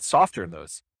little bit softer in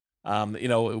those.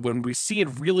 When we see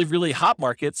in really, really hot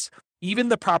markets, even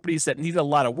the properties that need a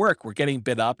lot of work were getting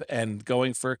bid up and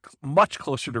going for much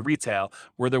closer to retail,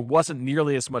 where there wasn't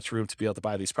nearly as much room to be able to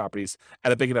buy these properties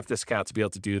at a big enough discount to be able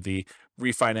to do the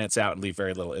refinance out and leave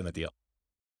very little in the deal.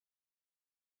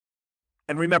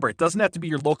 And remember, it doesn't have to be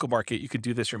your local market. You could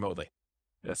do this remotely,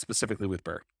 specifically with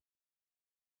BRRRR.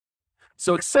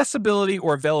 So accessibility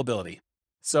or availability.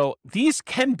 So these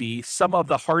can be some of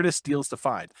the hardest deals to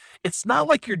find. It's not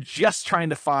like you're just trying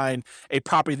to find a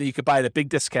property that you could buy at a big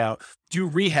discount, do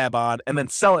rehab on, and then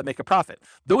sell it, make a profit.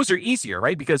 Those are easier,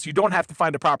 right? Because you don't have to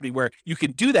find a property where you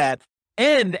can do that.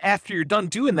 And after you're done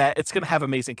doing that, it's going to have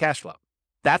amazing cash flow.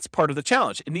 That's part of the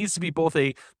challenge. It needs to be both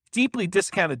a deeply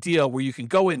discounted deal where you can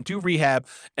go in, do rehab,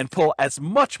 and pull as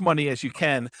much money as you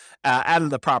can out of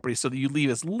the property so that you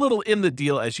leave as little in the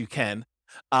deal as you can.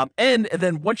 And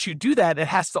then once you do that, it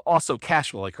has to also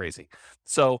cash flow like crazy.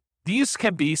 So these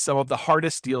can be some of the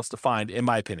hardest deals to find, in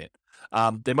my opinion.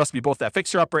 They must be both that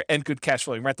fixer-upper and good cash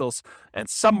flowing rentals. And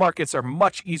some markets are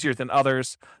much easier than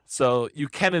others. So you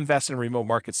can invest in remote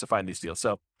markets to find these deals.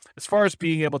 So as far as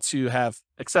being able to have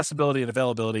accessibility and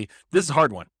availability, this is a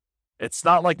hard one. It's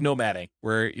not like nomading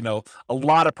where, a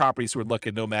lot of properties would look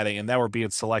at nomading and now we're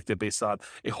being selected based on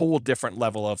a whole different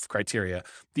level of criteria.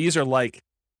 These are like,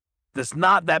 there's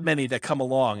not that many that come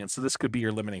along. And so this could be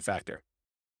your limiting factor.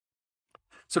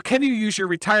 So can you use your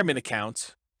retirement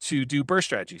account to do BRRRR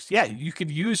strategies? Yeah, you could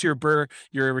use your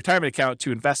retirement account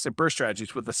to invest in BRRRR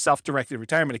strategies with a self-directed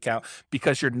retirement account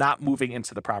because you're not moving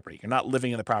into the property. You're not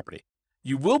living in the property.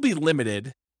 You will be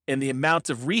limited in the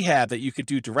amount of rehab that you could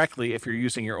do directly if you're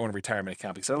using your own retirement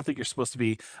account, because I don't think you're supposed to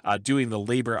be doing the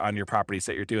labor on your properties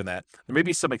that you're doing that. There may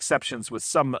be some exceptions with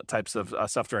some types of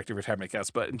self-directed retirement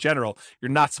accounts, but in general, you're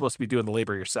not supposed to be doing the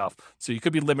labor yourself. So you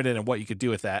could be limited in what you could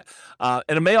do with that. And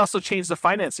it may also change the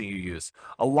financing you use.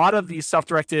 A lot of these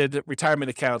self-directed retirement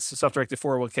accounts, self-directed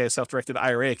 401k, self-directed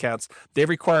IRA accounts, they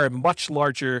require much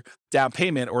larger down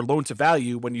payment or loan to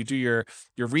value when you do your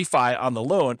refi on the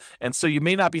loan. And so you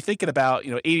may not be thinking about,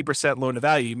 80% loan to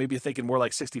value. You may be thinking more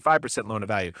like 65% loan to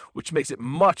value, which makes it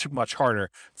much, much harder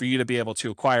for you to be able to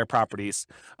acquire properties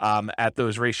at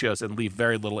those ratios and leave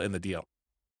very little in the deal.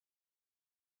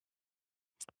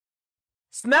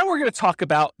 So now we're going to talk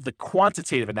about the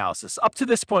quantitative analysis. Up to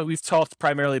this point, we've talked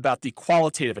primarily about the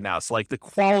qualitative analysis, like the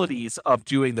qualities of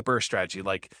doing the BRRRR strategy,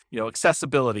 like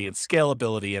accessibility and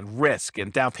scalability and risk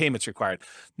and down payments required.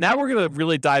 Now we're going to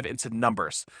really dive into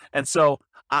numbers. And so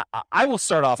I will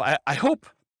start off. I hope,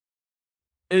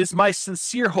 it is my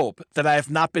sincere hope that I have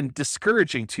not been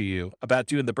discouraging to you about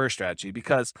doing the BRRRR strategy,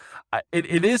 because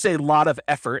it is a lot of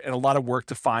effort and a lot of work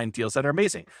to find deals that are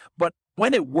amazing. But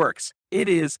when it works, it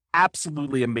is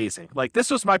absolutely amazing. Like,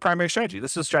 this was my primary strategy.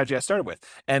 This is a strategy I started with.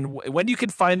 And when you can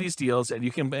find these deals and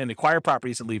you can acquire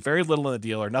properties and leave very little in the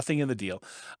deal or nothing in the deal,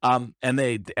 and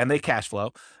they cash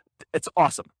flow, it's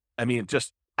awesome. I mean,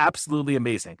 just absolutely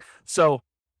amazing. So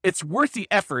it's worth the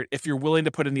effort if you're willing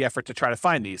to put in the effort to try to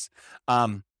find these.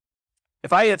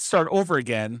 If I had to start over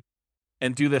again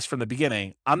and do this from the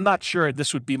beginning, I'm not sure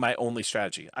this would be my only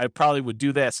strategy. I probably would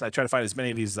do this, and I try to find as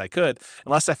many of these as I could,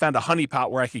 unless I found a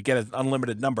honeypot where I could get an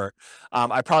unlimited number.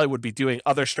 I probably would be doing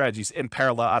other strategies in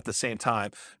parallel at the same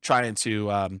time, trying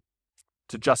to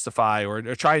justify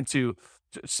or trying to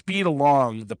speed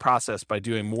along the process by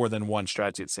doing more than one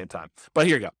strategy at the same time. But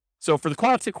here you go. So for the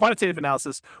quantitative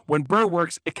analysis, when BRRRR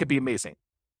works, it can be amazing.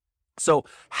 So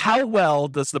how well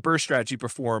does the BRRRR strategy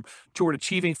perform toward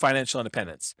achieving financial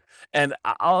independence? And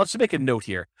I'll just make a note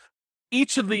here.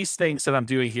 Each of these things that I'm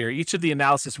doing here, each of the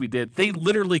analysis we did, they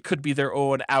literally could be their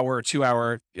own hour or 2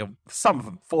 hour, some of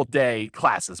them full day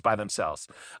classes by themselves.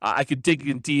 I could dig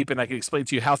in deep and I could explain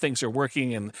to you how things are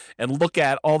working and look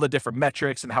at all the different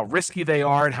metrics and how risky they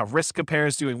are and how risk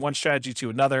compares doing one strategy to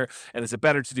another. And is it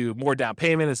better to do more down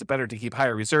payment? Is it better to keep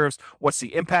higher reserves? What's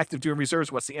the impact of doing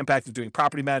reserves? What's the impact of doing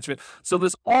property management? So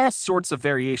there's all sorts of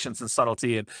variations and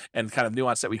subtlety and kind of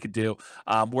nuance that we could do,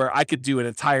 where I could do an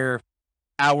entire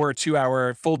hour, 2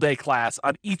 hour, full day class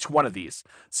on each one of these.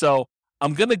 So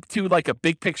I'm going to do like a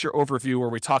big picture overview where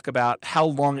we talk about how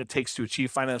long it takes to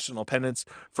achieve financial independence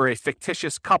for a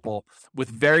fictitious couple with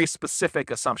very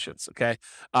specific assumptions. Okay.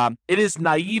 It is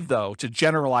naive, though, to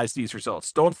generalize these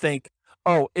results. Don't think,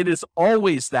 oh, it is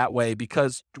always that way,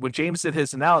 because when James did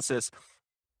his analysis,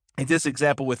 in this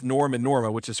example with Norm and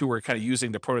Norma, which is who we're kind of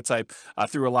using to prototype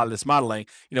through a lot of this modeling,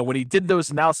 when he did those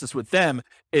analysis with them,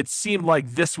 it seemed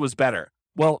like this was better.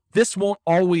 Well, this won't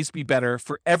always be better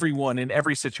for everyone in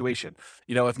every situation.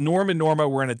 If Norm and Norma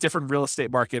were in a different real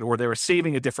estate market, or they were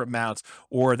saving a different amount,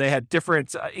 or they had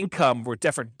different income or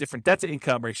different debt to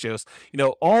income ratios,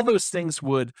 all those things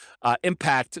would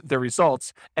impact their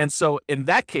results. And so in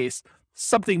that case,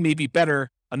 something may be better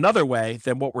another way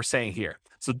than what we're saying here.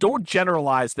 So don't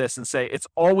generalize this and say it's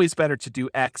always better to do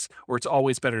X or it's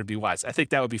always better to be Y. I think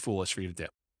that would be foolish for you to do.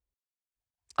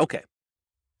 Okay.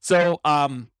 So,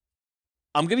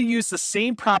 I'm going to use the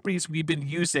same properties we've been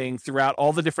using throughout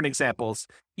all the different examples,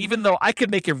 even though I could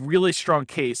make a really strong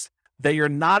case that you're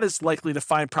not as likely to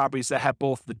find properties that have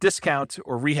both the discount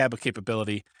or rehab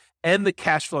capability and the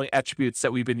cash flowing attributes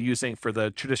that we've been using for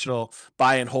the traditional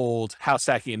buy and hold, house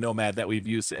hacking, and nomad that we've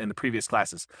used in the previous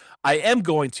classes. I am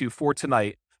going to, for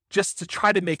tonight, just to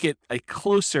try to make it a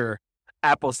closer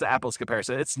apples to apples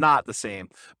comparison. It's not the same,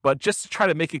 but just to try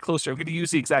to make it closer, I'm going to use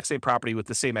the exact same property with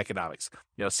the same economics,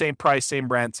 same price, same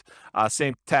rent,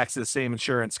 same taxes, same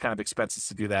insurance kind of expenses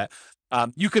to do that.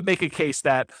 You could make a case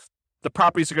that the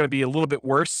properties are going to be a little bit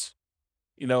worse.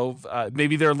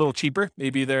 Maybe they're a little cheaper.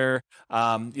 Maybe they're,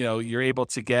 you're able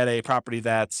to get a property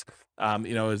that's,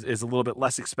 is a little bit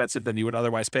less expensive than you would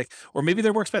otherwise pick, or maybe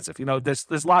they're more expensive.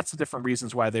 There's lots of different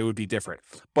reasons why they would be different,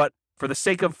 but for the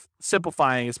sake of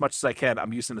simplifying as much as I can,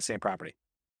 I'm using the same property.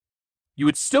 You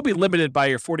would still be limited by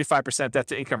your 45% debt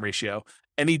to income ratio,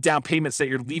 any down payments that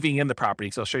you're leaving in the property,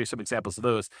 so I'll show you some examples of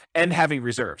those, and having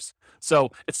reserves.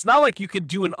 So it's not like you can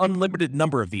do an unlimited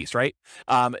number of these, right?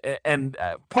 And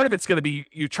part of it's going to be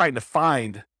you trying to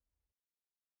find,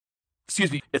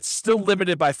 it's still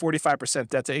limited by 45%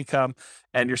 debt to income,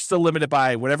 and you're still limited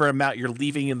by whatever amount you're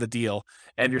leaving in the deal,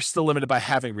 and you're still limited by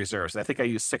having reserves. And I think I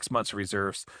use 6 months of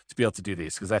reserves to be able to do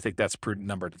these, because I think that's a prudent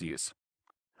number to use.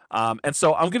 And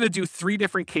so I'm going to do 3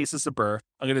 different cases of BRRRR.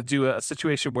 I'm going to do a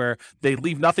situation where they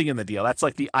leave nothing in the deal. That's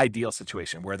like the ideal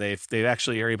situation where they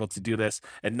actually are able to do this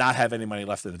and not have any money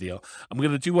left in the deal. I'm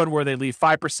going to do one where they leave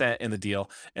 5% in the deal,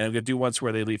 and I'm going to do ones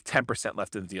where they leave 10%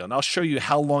 left in the deal. And I'll show you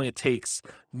how long it takes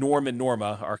Norm and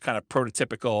Norma, our kind of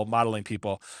prototypical modeling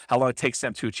people, how long it takes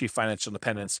them to achieve financial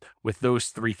independence with those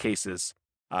 3 cases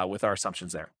with our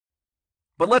assumptions there.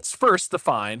 But let's first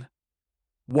define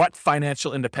what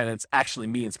financial independence actually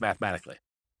means mathematically.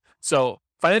 So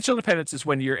financial independence is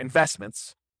when your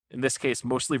investments, in this case,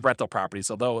 mostly rental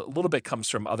properties, although a little bit comes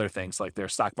from other things like their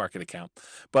stock market account,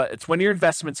 but it's when your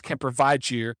investments can provide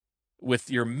you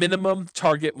with your minimum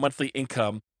target monthly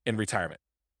income in retirement.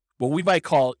 What we might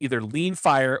call either lean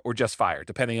fire or just fire,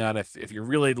 depending on if you're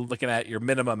really looking at your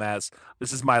minimum as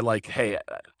this is my hey,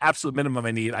 absolute minimum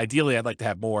I need. Ideally, I'd like to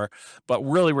have more, but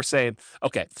really we're saying,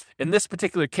 okay, in this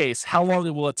particular case, how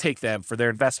long will it take them for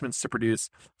their investments to produce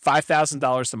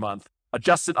 $5,000 a month,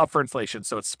 adjusted up for inflation?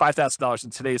 So it's $5,000 in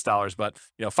today's dollars, but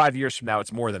 5 years from now,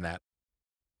 it's more than that.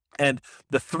 And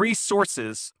the three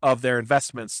sources of their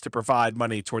investments to provide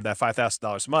money toward that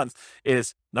 $5,000 a month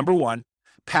is number one,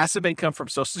 passive income from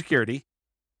Social Security,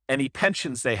 any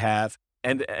pensions they have,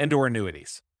 and or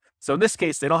annuities. So in this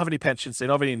case, they don't have any pensions, they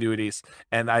don't have any annuities,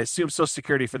 and I assume Social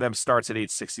Security for them starts at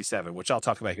age 67, which I'll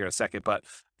talk about here in a second, but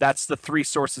that's the three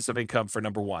sources of income for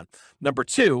number one. Number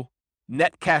two,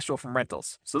 net cash flow from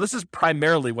rentals. So this is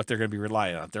primarily what they're going to be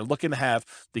relying on. They're looking to have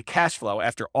the cash flow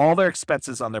after all their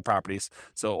expenses on their properties.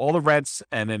 So all the rents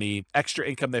and any extra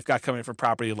income they've got coming from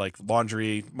property like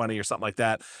laundry money or something like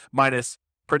that, minus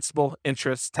principal,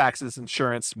 interest, taxes,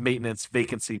 insurance, maintenance,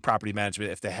 vacancy, property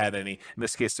management, if they had any. In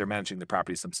this case, they're managing the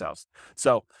properties themselves.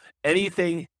 So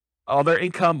anything, all their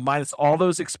income minus all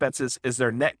those expenses is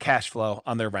their net cash flow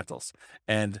on their rentals.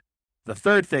 And the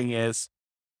third thing is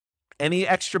any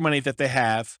extra money that they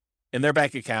have in their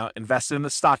bank account invested in the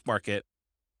stock market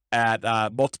at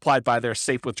multiplied by their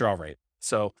safe withdrawal rate.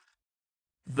 So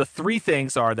the three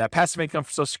things are that passive income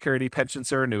for Social Security,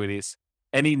 pensions, or annuities,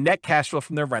 any net cash flow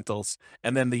from their rentals,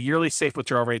 and then the yearly safe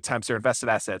withdrawal rate times their invested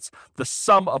assets. The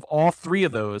sum of all three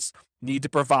of those need to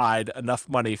provide enough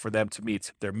money for them to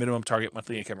meet their minimum target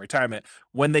monthly income in retirement.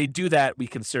 When they do that, we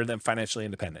consider them financially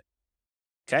independent.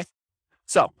 Okay?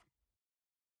 So,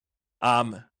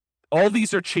 all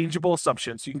these are changeable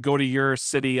assumptions. You can go to your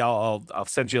city. I'll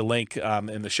send you a link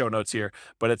in the show notes here,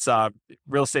 but it's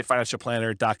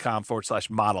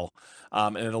realestatefinancialplanner.com/model.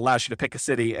 And it allows you to pick a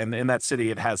city. And in that city,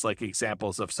 it has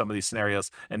examples of some of these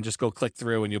scenarios, and just go click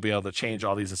through and you'll be able to change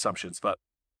all these assumptions. But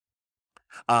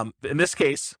in this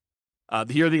case,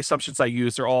 here are the assumptions I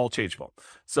use. They're all changeable.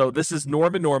 So this is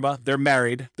Norm and Norma. They're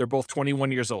married. They're both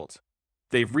 21 years old.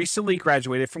 They've recently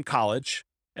graduated from college,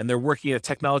 and they're working in a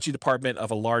technology department of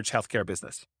a large healthcare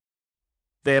business.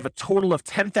 They have a total of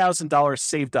 $10,000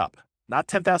 saved up, not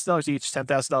 $10,000 each,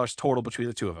 $10,000 total between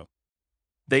the two of them.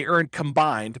 They earn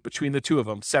combined between the two of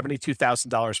them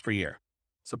 $72,000 per year.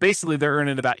 So basically, they're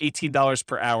earning about $18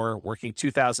 per hour, working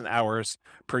 2,000 hours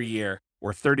per year,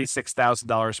 or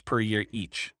 $36,000 per year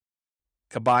each.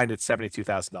 Combined, it's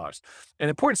 $72,000. An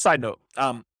important side note,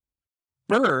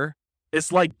 BRRRR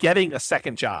is like getting a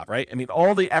second job, right? I mean,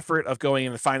 all the effort of going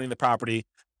in and finding the property,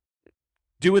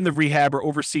 doing the rehab or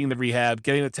overseeing the rehab,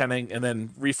 getting the tenant, and then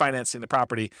refinancing the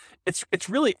property. It's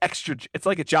really extra. It's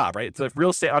like a job, right? It's like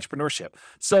real estate entrepreneurship.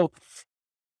 So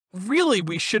really,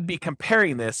 we should be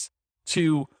comparing this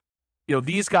to,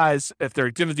 these guys, if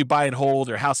they're going to do buy and hold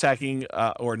or house hacking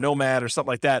or nomad or something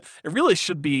like that, it really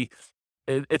should be,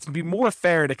 it's be more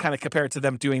fair to kind of compare it to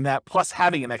them doing that, plus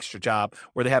having an extra job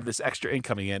where they have this extra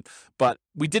income coming in. But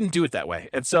we didn't do it that way.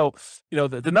 And so,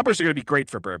 the numbers are going to be great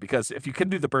for BRRRR, because if you can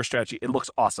do the BRRRR strategy, it looks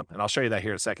awesome. And I'll show you that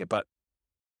here in a second. But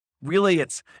really,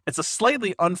 it's a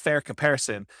slightly unfair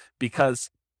comparison because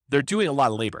they're doing a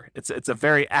lot of labor. It's a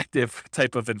very active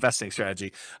type of investing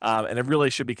strategy. And it really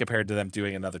should be compared to them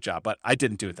doing another job. But I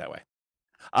didn't do it that way.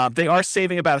 They are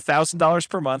saving about $1,000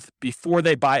 per month before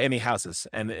they buy any houses.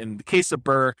 And in the case of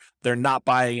BRRRR, they're not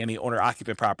buying any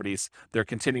owner-occupant properties. They're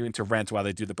continuing to rent while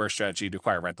they do the BRRRR strategy to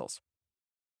acquire rentals.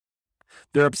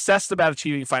 They're obsessed about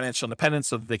achieving financial independence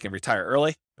so that they can retire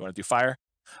early. They want to do FIRE.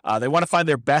 They want to find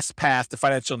their best path to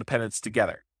financial independence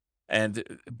together.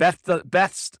 And best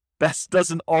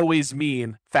doesn't always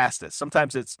mean fastest.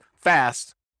 Sometimes it's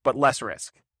fast, but less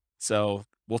risk. So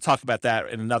we'll talk about that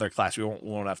in another class. We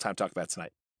won't have time to talk about it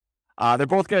tonight. They're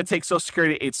both going to take Social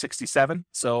Security at age 67.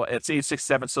 So at age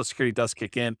 67, Social Security does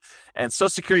kick in. And Social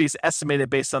Security is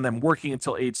estimated based on them working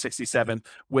until age 67,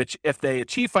 which if they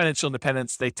achieve financial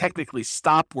independence, they technically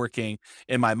stop working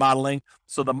in my modeling.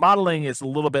 So the modeling is a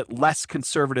little bit less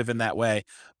conservative in that way.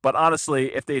 But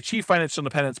honestly, if they achieve financial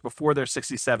independence before they're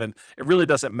 67, it really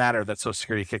doesn't matter that Social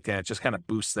Security kicked in. It just kind of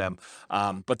boosts them.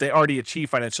 But they already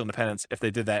achieved financial independence if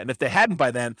they did that. And if they hadn't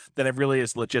by then it really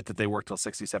is legit that they worked till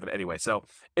 67 anyway. So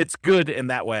it's good in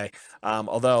that way.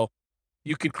 Although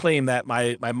you could claim that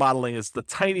my modeling is the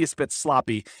tiniest bit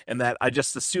sloppy, and that I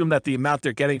just assume that the amount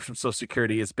they're getting from Social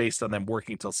Security is based on them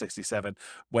working till 67,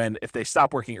 when if they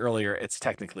stop working earlier, it's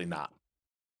technically not.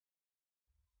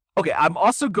 Okay, I'm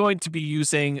also going to be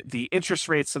using the interest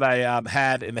rates that I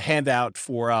had in the handout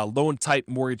for loan type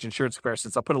mortgage insurance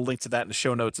comparisons. I'll put a link to that in the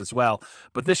show notes as well.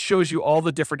 But this shows you all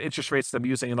the different interest rates that I'm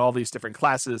using in all these different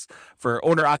classes for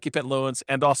owner occupant loans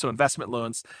and also investment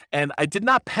loans. And I did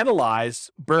not penalize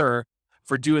BRRRR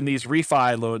for doing these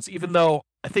refi loans, even though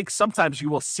I think sometimes you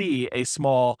will see a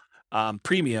small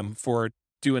premium for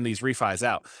doing these refis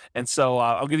out. And so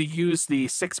I'm going to use the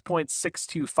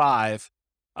 6.625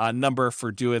 number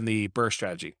for doing the BRRRR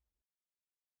strategy.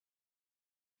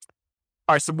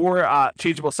 All right, some more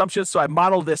changeable assumptions. So I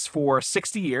modeled this for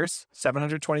 60 years,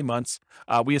 720 months.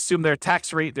 We assume their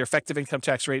tax rate, their effective income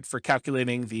tax rate for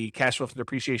calculating the cash flow from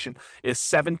depreciation is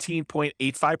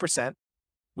 17.85%.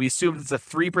 We assume it's a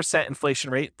 3% inflation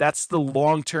rate. That's the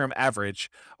long-term average.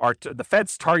 The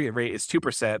Fed's target rate is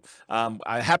 2%.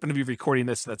 I happen to be recording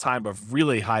this in a time of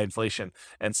really high inflation,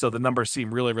 and so the numbers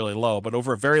seem really, really low. But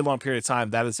over a very long period of time,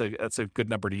 that's a good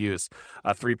number to use,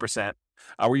 3%.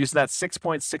 We're using that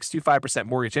 6.625%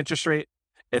 mortgage interest rate.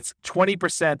 It's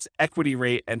 20% equity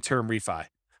rate and term refi.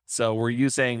 So we're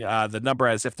using the number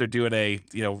as if they're doing a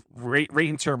rate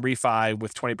and term refi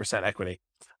with 20% equity.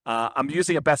 I'm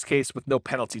using a best case with no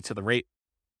penalty to the rate.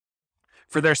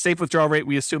 For their safe withdrawal rate,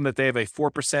 we assume that they have a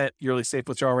 4% yearly safe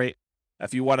withdrawal rate.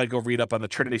 If you want to go read up on the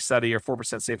Trinity study or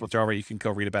 4% safe withdrawal rate, you can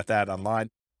go read about that online.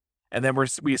 And then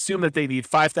we assume that they need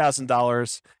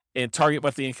 $5,000 in target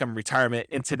monthly income retirement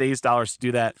in today's dollars to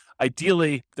do that.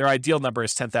 Ideally, their ideal number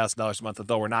is $10,000 a month,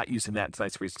 although we're not using that in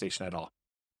tonight's presentation at all.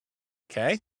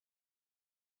 Okay.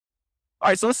 All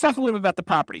right, so let's talk a little bit about the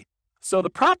property. So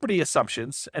the property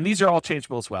assumptions, and these are all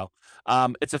changeable as well.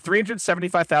 It's a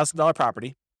 $375,000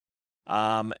 property,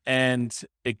 and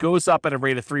it goes up at a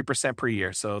rate of 3% per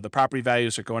year. So the property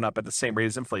values are going up at the same rate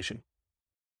as inflation.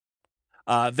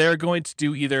 They're going to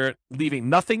do either leaving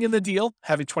nothing in the deal,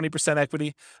 having 20%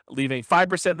 equity, leaving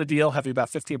 5% in the deal, having about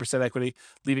 15% equity,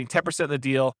 leaving 10% in the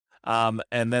deal, and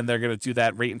then they're going to do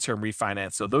that rate and term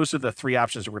refinance. So those are the three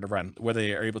options we're going to run, whether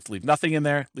they are able to leave nothing in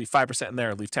there, leave 5% in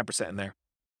there, or leave 10% in there.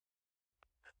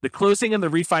 The closing and the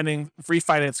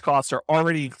refinance costs are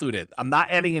already included. I'm not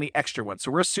adding any extra ones.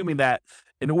 So we're assuming that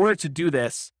in order to do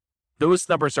this, those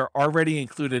numbers are already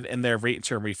included in their rate and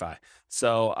term refi.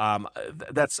 So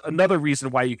that's another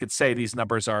reason why you could say these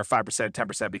numbers are 5%,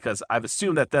 10%, because I've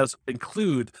assumed that those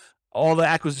include all the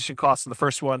acquisition costs in the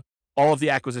first one, all of the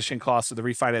acquisition costs or the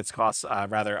refinance costs,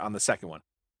 rather, on the second one,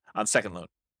 on second loan.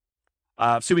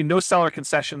 Assuming no seller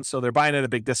concessions, so they're buying at a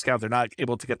big discount. They're not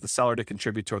able to get the seller to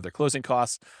contribute toward their closing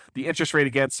costs. The interest rate,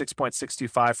 again,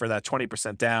 6.625 for that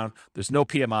 20% down. There's no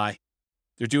PMI.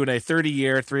 They're doing a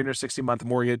 30-year, 360-month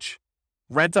mortgage.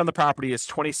 Rent on the property is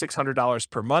 $2,600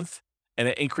 per month, and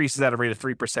it increases at a rate of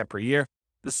 3% per year.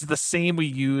 This is the same we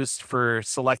used for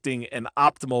selecting an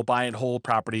optimal buy and hold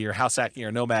property or house hacking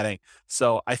or nomading.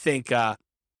 So I think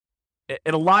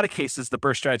in a lot of cases, the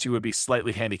BRRRR strategy would be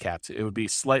slightly handicapped. It would be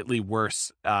slightly worse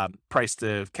price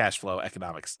to cash flow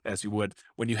economics, as you would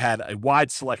when you had a wide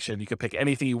selection. You could pick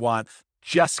anything you want,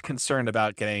 just concerned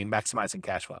about maximizing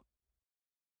cash flow.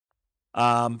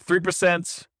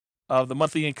 3% of the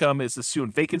monthly income is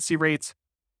assumed vacancy rate,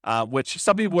 which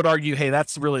some people would argue, hey,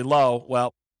 that's really low.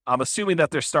 Well, I'm assuming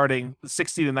that they're starting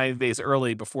 60 to 90 days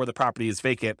early before the property is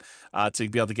vacant to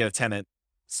be able to get a tenant.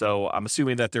 So I'm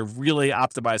assuming that they're really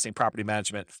optimizing property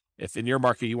management. If in your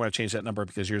market you want to change that number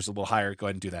because yours is a little higher, go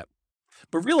ahead and do that.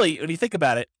 But really, when you think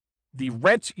about it, the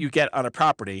rent you get on a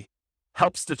property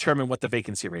helps determine what the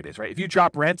vacancy rate is, right? If you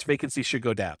drop rent, vacancy should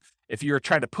go down. If you're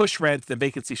trying to push rent, then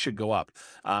vacancy should go up.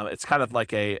 It's kind of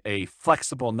like a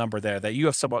flexible number there that you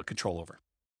have somewhat control over.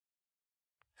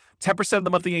 10% of the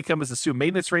monthly income is assumed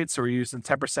maintenance rate. So we're using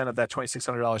 10% of that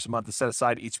 $2,600 a month to set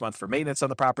aside each month for maintenance on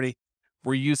the property.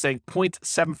 We're using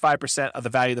 0.75% of the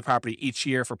value of the property each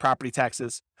year for property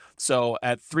taxes. So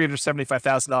at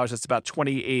 $375,000, that's about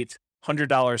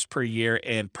 $2,800 per year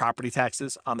in property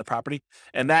taxes on the property.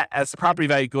 And that, as the property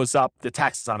value goes up, the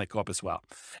taxes on it go up as well.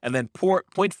 And then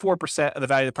 0.4% of the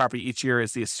value of the property each year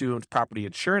is the assumed property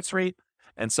insurance rate.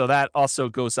 And so that also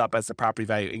goes up as the property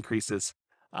value increases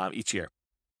each year.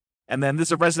 And then this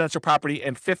is a residential property,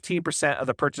 and 15% of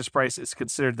the purchase price is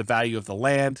considered the value of the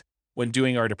land when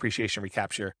doing our depreciation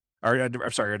recapture, our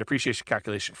depreciation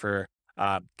calculation for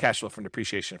cash flow from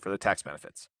depreciation for the tax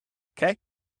benefits. Okay?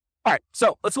 All right,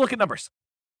 so let's look at numbers.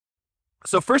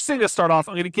 So first thing to start off,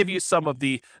 I'm going to give you some of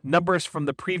the numbers from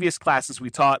the previous classes we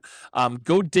taught.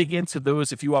 Go dig into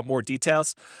those if you want more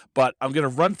details, but I'm going to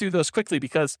run through those quickly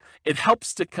because it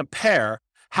helps to compare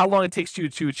how long it takes you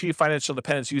to achieve financial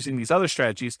independence using these other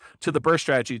strategies to the BRRRR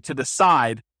strategy to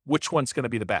decide which one's going to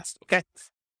be the best, okay?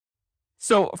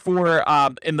 So for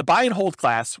in the buy and hold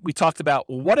class, we talked about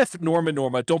what if Norm and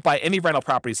Norma don't buy any rental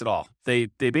properties at all? They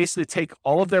basically take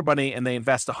all of their money and they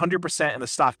invest 100% in the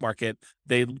stock market.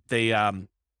 They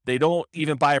don't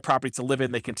even buy a property to live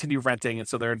in. They continue renting, and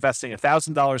so they're investing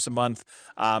 $1,000 a month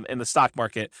in the stock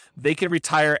market. They can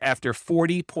retire after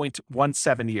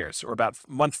 40.17 years, or about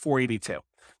month 482.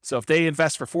 So if they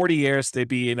invest for 40 years, they'd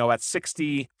be, at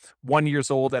 61 years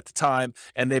old at the time,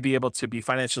 and they'd be able to be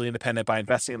financially independent by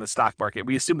investing in the stock market.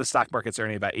 We assume the stock market's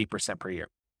earning about 8% per year.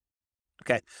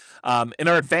 Okay. In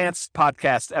our advanced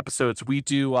podcast episodes, we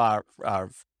do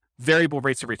variable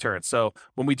rates of return. So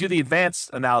when we do the advanced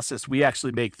analysis, we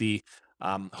actually make the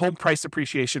home price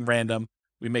appreciation random.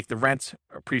 We make the rent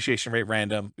appreciation rate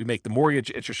random. We make the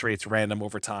mortgage interest rates random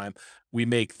over time. We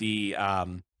make the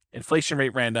inflation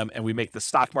rate random, and we make the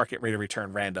stock market rate of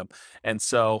return random. And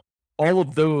so all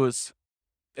of those,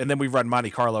 and then we run Monte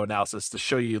Carlo analysis to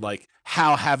show you like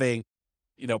how having,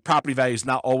 property values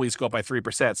not always go up by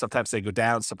 3%. Sometimes they go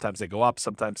down, sometimes they go up,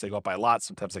 sometimes they go up by a lot,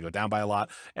 sometimes they go down by a lot.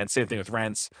 And same thing with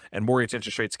rents, and mortgage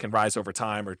interest rates can rise over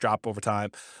time or drop over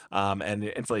time, and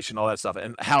inflation, all that stuff,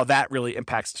 and how that really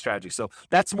impacts the strategy. So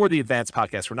that's more the advanced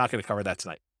podcast. We're not going to cover that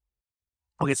tonight.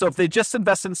 Okay, so if they just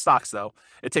invest in stocks, though,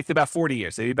 it takes about 40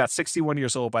 years. They'd be about 61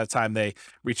 years old by the time they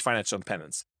reach financial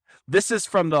independence. This is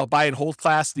from the buy and hold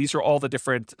class. These are all the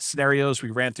different scenarios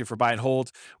we ran through for buy and hold.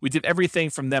 We did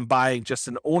everything from them buying just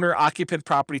an owner-occupant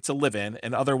property to live in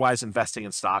and otherwise investing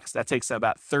in stocks. That takes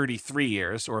about 33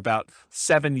 years, or about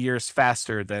 7 years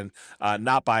faster than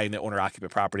not buying the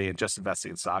owner-occupant property and just investing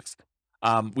in stocks.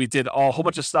 We did a whole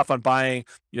bunch of stuff on buying,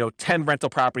 10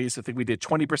 rental properties. I think we did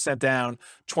 20% down,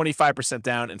 25%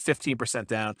 down, and 15%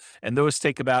 down. And those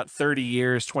take about 30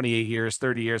 years, 28 years,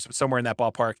 30 years, somewhere in that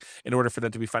ballpark, in order for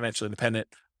them to be financially independent.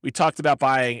 We talked about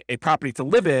buying a property to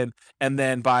live in and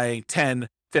then buying 10,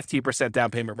 15% down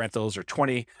payment rentals, or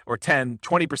 20%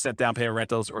 down payment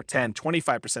rentals, or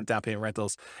 25% down payment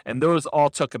rentals. And those all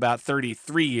took about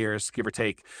 33 years, give or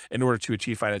take, in order to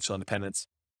achieve financial independence.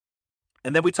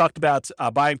 And then we talked about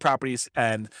buying properties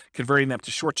and converting them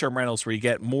to short-term rentals where you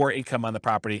get more income on the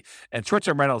property. And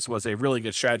short-term rentals was a really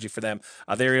good strategy for them.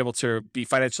 They were able to be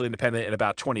financially independent in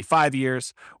about 25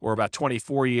 years, or about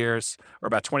 24 years, or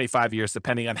about 25 years,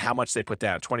 depending on how much they put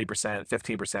down, 20%,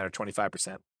 15%, or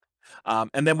 25%.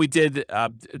 And then we did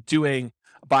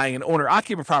buying an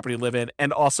owner-occupant property to live in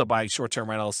and also buying short-term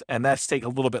rentals. And that's take a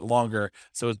little bit longer.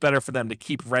 So it's better for them to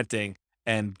keep renting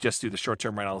and just do the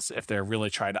short-term rentals if they're really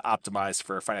trying to optimize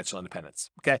for financial independence.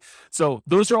 Okay, so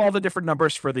those are all the different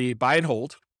numbers for the buy and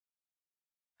hold.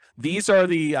 These are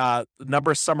the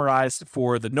numbers summarized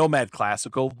for the Nomad class. So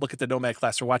go look at the Nomad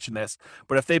class for watching this.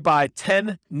 But if they buy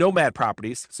 10 Nomad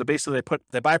properties, so basically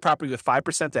they buy a property with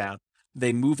 5% down,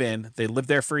 they move in, they live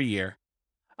there for a year,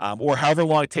 or however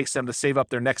long it takes them to save up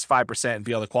their next 5% and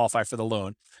be able to qualify for the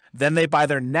loan. Then they buy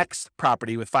their next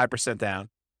property with 5% down.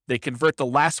 They convert the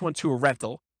last one to a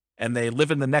rental, and they live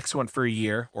in the next one for a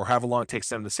year, or however long it takes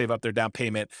them to save up their down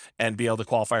payment and be able to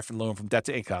qualify for the loan from debt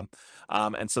to income.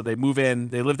 And so they move in,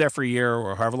 they live there for a year,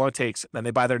 or however long it takes. Then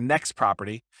they buy their next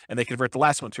property, and they convert the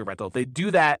last one to a rental. They do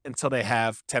that until they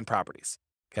have 10 properties.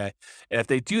 Okay. And if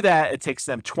they do that, it takes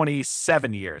them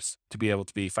 27 years to be able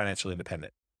to be financially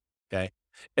independent. Okay.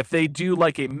 If they do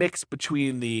like a mix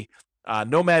between the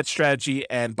Nomad strategy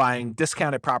and buying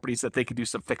discounted properties that they could do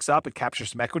some fix up and capture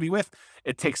some equity with,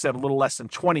 it takes them a little less than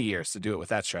 20 years to do it with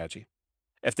that strategy.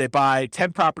 If they buy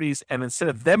 10 properties and instead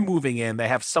of them moving in, they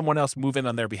have someone else move in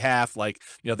on their behalf, like,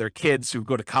 their kids who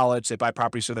go to college, they buy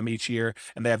properties for them each year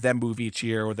and they have them move each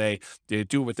year, or they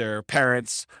do it with their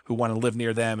parents who want to live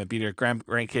near them and be their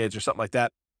grandkids or something like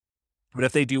that. But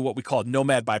if they do what we call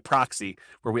Nomad by proxy,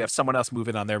 where we have someone else move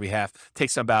in on their behalf, it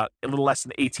takes them about a little less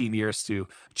than 18 years to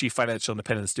achieve financial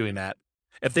independence doing that.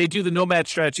 If they do the Nomad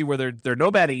strategy where they're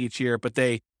nomading each year, but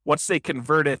once they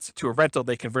convert it to a rental,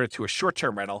 they convert it to a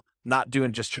short-term rental, not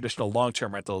doing just traditional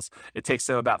long-term rentals, it takes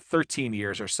them about 13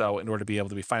 years or so in order to be able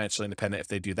to be financially independent if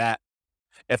they do that.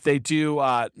 If they do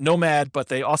Nomad, but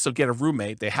they also get a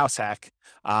roommate, they house hack,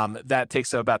 that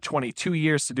takes them about 22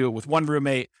 years to do it with one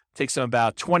roommate, takes them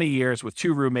about 20 years with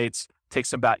two roommates, takes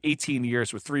them about 18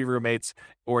 years with three roommates,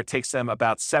 or it takes them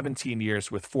about 17 years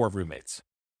with four roommates.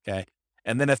 Okay.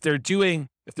 And then if they're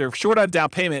short on down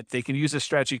payment, they can use a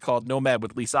strategy called Nomad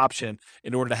with lease option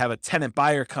in order to have a tenant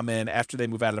buyer come in after they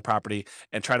move out of the property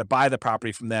and try to buy the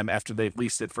property from them after they've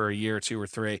leased it for a year or two or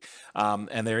three.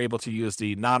 And they're able to use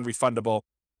the non-refundable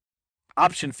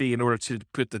option fee in order to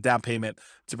put the down payment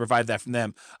to provide that from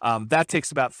them. That takes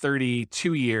about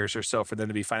 32 years or so for them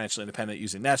to be financially independent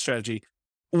using that strategy.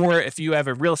 Or if you have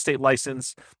a real estate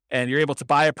license and you're able to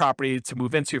buy a property to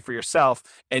move into for yourself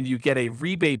and you get a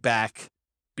rebate back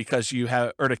because you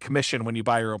have earned a commission when you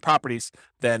buy your own properties,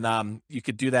 then you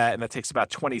could do that. And that takes about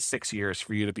 26 years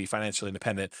for you to be financially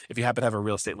independent if you happen to have a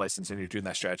real estate license and you're doing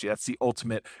that strategy. That's the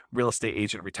ultimate real estate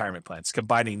agent retirement plan. It's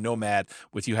combining Nomad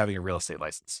with you having a real estate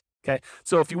license. Okay.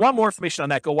 So if you want more information on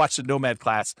that, go watch the Nomad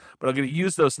class, but I'm going to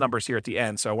use those numbers here at the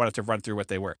end. So I wanted to run through what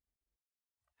they were.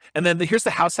 And then here's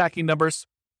the house hacking numbers.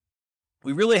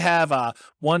 We really have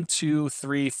 1, 2,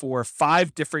 3, 4,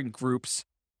 5 different groups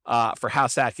for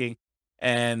house hacking.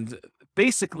 And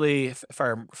basically, if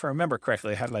I remember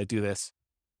correctly, how did I do this?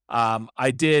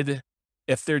 I did,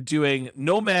 if they're doing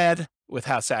Nomad with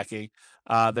house hacking,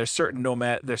 there's certain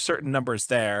numbers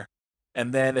there.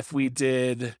 And then if we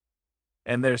did,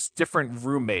 and there's different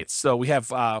roommates. So we have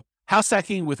house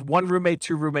hacking with 1 roommate,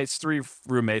 2 roommates, 3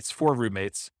 roommates, 4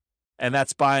 roommates. And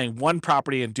that's buying 1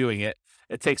 property and doing it.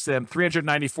 It takes them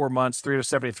 394 months,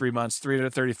 373 months,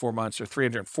 334 months, or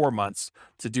 304 months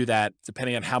to do that,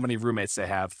 depending on how many roommates they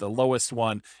have. The lowest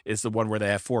one is the one where they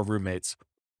have 4 roommates.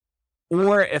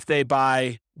 Or if they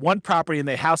buy 1 property and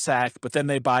they house hack, but then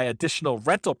they buy additional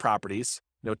rental properties,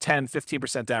 10,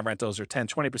 15% down rentals or 10,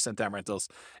 20% down rentals,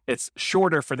 it's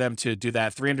shorter for them to do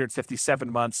that,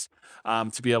 357 months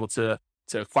to be able to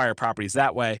acquire properties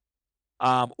that way.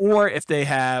 Or if they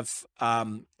have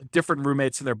different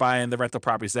roommates and they're buying the rental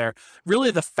properties there,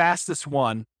 really the fastest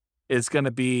one is going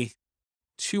to be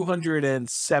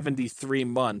 273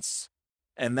 months.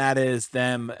 And that is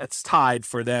them, it's tied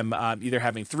for them either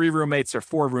having 3 roommates or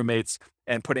 4 roommates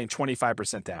and putting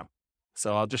 25% down.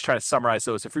 So I'll just try to summarize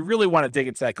those. If you really want to dig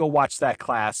into that, go watch that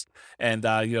class and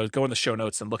go in the show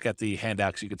notes and look at the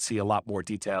handouts. You can see a lot more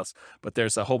details, but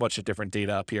there's a whole bunch of different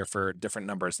data up here for different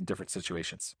numbers and different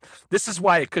situations. This is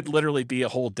why it could literally be a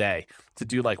whole day to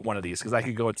do like one of these, because I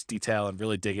could go into detail and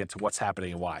really dig into what's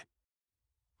happening and why.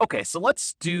 Okay, so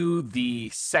let's do the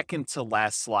second to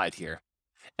last slide here.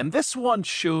 And this one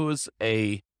shows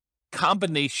a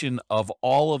combination of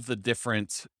all of the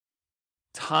different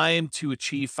time to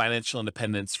achieve financial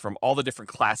independence from all the different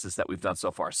classes that we've done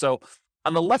so far. So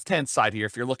on the left-hand side here,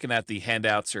 if you're looking at the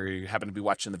handouts or you happen to be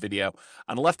watching the video,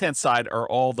 on the left-hand side are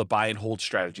all the buy and hold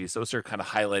strategies. Those are kind of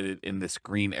highlighted in this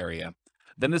green area.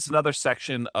 Then there's another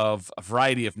section of a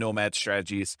variety of Nomad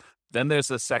strategies. Then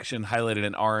there's a section highlighted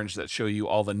in orange that show you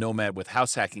all the Nomad with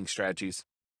house hacking strategies.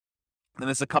 Then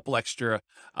there's a couple extra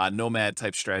Nomad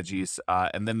type strategies.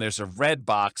 And then there's a red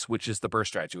box, which is the BRRRR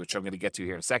strategy, which I'm going to get to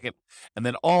here in a second. And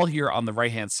then all here on the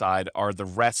right-hand side are the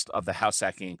rest of the house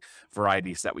hacking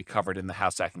varieties that we covered in the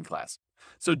house hacking class.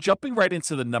 So jumping right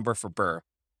into the number for BRRRR,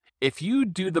 if you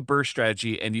do the BRRRR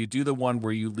strategy and you do the one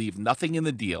where you leave nothing in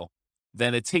the deal,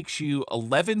 then it takes you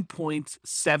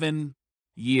 11.7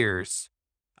 years,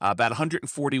 about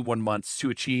 141 months to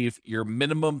achieve your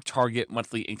minimum target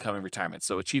monthly income in retirement.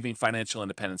 So achieving financial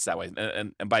independence that way.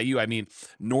 And by you, I mean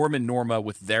Norm and Norma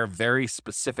with their very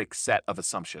specific set of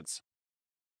assumptions.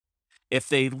 If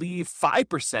they leave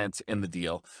 5% in the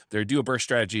deal, they do a BRRRR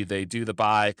strategy, they do the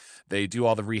buy, they do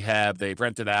all the rehab, they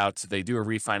rent it out, they do a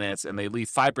refinance, and they leave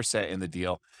 5% in the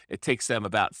deal, it takes them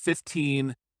about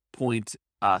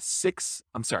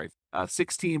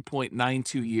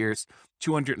 16.92 years,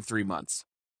 203 months.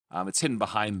 It's hidden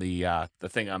behind the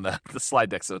thing on the slide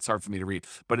deck, so it's hard for me to read.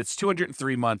 But it's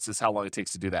 203 months is how long it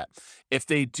takes to do that. If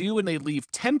they do and they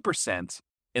leave 10%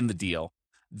 in the deal,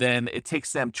 then it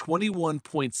takes them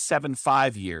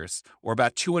 21.75 years, or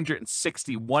about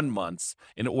 261 months,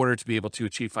 in order to be able to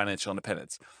achieve financial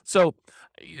independence. So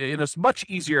it's much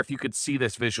easier if you could see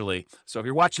this visually. So if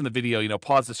you're watching the video,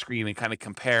 pause the screen and kind of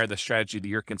compare the strategy that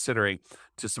you're considering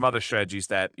to some other strategies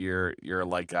that you're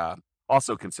like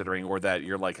also considering, or that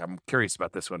you're like, I'm curious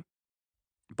about this one.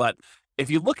 But if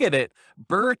you look at it,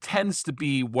 BRRRR tends to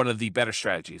be one of the better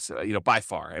strategies, by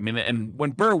far. I mean, and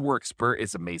when BRRRR works, BRRRR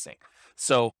is amazing.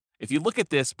 So if you look at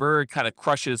this, BRRRR kind of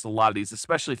crushes a lot of these,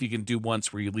 especially if you can do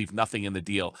ones where you leave nothing in the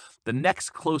deal. The next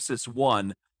closest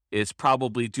one is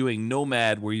probably doing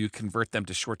Nomad, where you convert them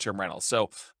to short-term rentals. So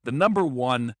the number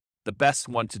one, the best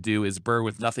one to do is BRRRR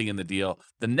with nothing in the deal.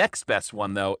 The next best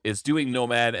one, though, is doing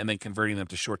Nomad and then converting them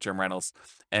to short-term rentals.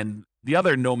 And the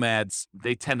other Nomads,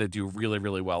 they tend to do really,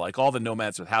 really well. Like all the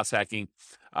Nomads with house hacking,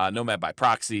 Nomad by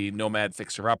proxy, Nomad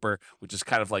fixer upper, which is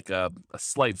kind of like a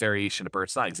slight variation of BRRRR.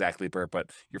 It's not exactly BRRRR,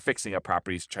 but you're fixing up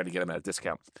properties, trying to get them at a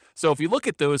discount. So if you look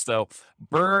at those, though,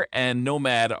 BRRRR and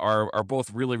Nomad are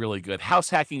both really, really good. House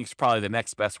hacking is probably the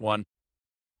next best one.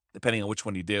 depending on which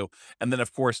one you do. And then,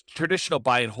 of course, traditional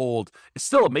buy and hold is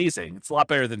still amazing. It's a lot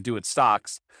better than doing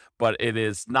stocks, but it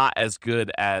is not as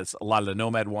good as a lot of the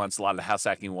nomad ones, a lot of the house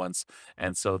hacking ones.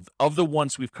 And so of the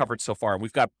ones we've covered so far, and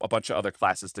we've got a bunch of other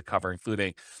classes to cover,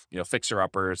 including, fixer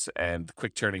uppers and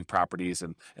quick turning properties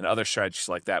and other strategies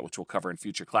like that, which we'll cover in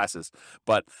future classes.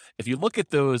 But if you look at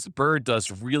those, BRRRR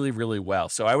does really, really well.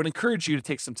 So I would encourage you to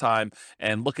take some time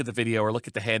and look at the video or look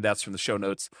at the handouts from the show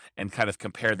notes and kind of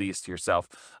compare these to yourself.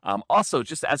 Also,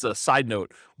 just as a side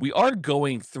note, we are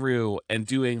going through and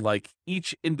doing like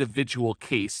each individual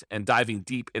case and diving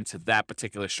deep into that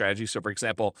particular strategy. So, for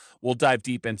example, we'll dive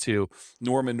deep into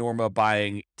Norma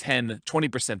buying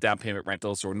 20% down payment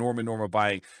rentals, or Norma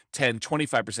buying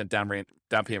 25%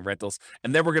 down payment rentals.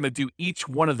 And then we're going to do each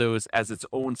one of those as its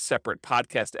own separate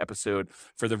podcast episode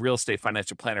for the Real Estate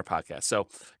Financial Planner podcast. So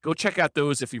go check out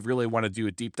those if you really want to do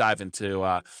a deep dive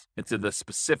into the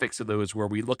specifics of those, where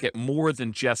we look at more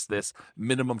than just this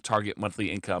minimum target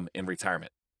monthly income in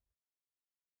retirement.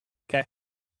 Okay.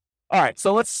 All right.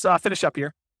 So let's finish up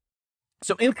here.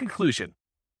 So in conclusion,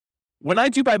 when I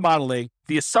do my modeling,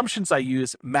 the assumptions I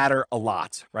use matter a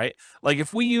lot, right? Like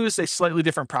if we use a slightly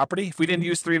different property, if we didn't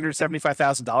use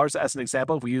 $375,000 as an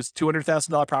example, if we use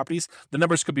 $200,000 properties, the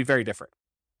numbers could be very different.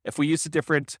 If we use a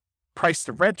different price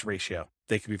to rent ratio,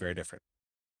 they could be very different.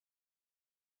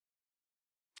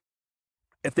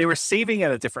 If they were saving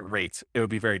at a different rate, it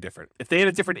would be very different. If they had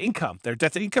a different income, their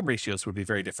debt to income ratios would be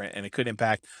very different, and it could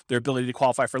impact their ability to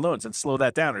qualify for loans and slow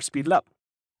that down or speed it up.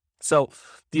 So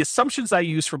the assumptions I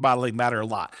use for modeling matter a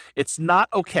lot. It's not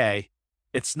okay.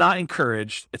 It's not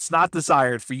encouraged. It's not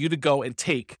desired for you to go and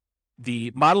take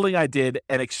the modeling I did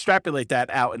and extrapolate that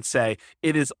out and say,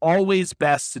 it is always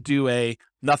best to do a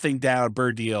nothing down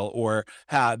BRRRR deal, or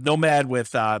nomad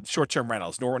with short-term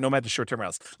rentals, nomad to short-term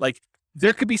rentals. Like,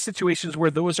 there could be situations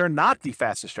where those are not the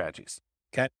fastest strategies.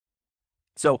 Okay.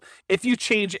 So if you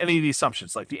change any of the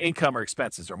assumptions, like the income or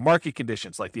expenses or market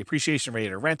conditions, like the appreciation rate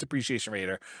or rent appreciation rate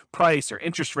or price or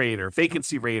interest rate or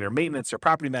vacancy rate or maintenance or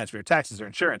property management or taxes or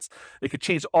insurance, it could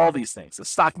change all these things. The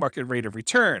stock market rate of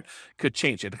return could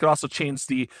change it. It could also change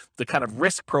the kind of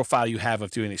risk profile you have of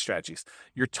doing these strategies.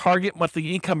 Your target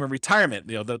monthly income in retirement,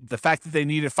 the fact that they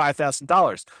needed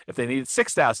 $5,000, if they needed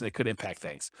 $6,000, it could impact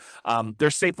things. Their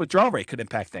safe withdrawal rate could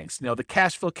impact things. The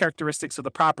cash flow characteristics of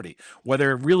the property,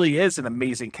 whether it really is an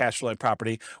amazing cash flowing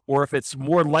property, or if it's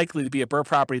more likely to be a BRRRR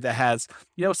property that has,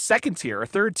 second tier or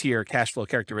third tier cash flow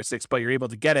characteristics, but you're able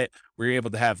to get it where you're able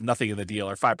to have nothing in the deal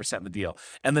or 5% in the deal.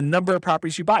 And the number of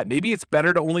properties you buy. Maybe it's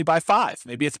better to only buy 5.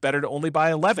 Maybe it's better to only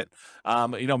buy 11.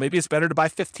 Maybe it's better to buy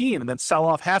 15 and then sell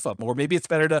off half of them, or maybe it's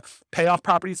better to pay off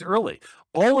properties early.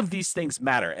 All of these things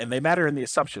matter, and they matter in the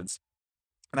assumptions.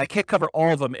 And I can't cover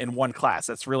all of them in one class.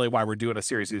 That's really why we're doing a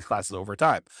series of these classes over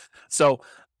time. So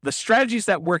the strategies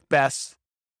that work best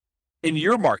in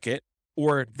your market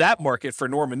or that market for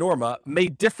Norma may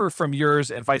differ from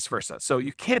yours and vice versa. So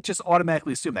you can't just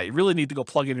automatically assume that. You really need to go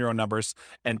plug in your own numbers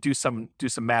and do some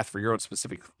math for your own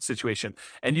specific situation.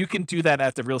 And you can do that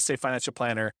at the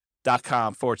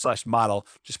realestatefinancialplanner.com/model.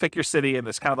 Just pick your city, and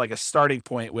it's kind of like a starting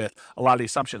point with a lot of the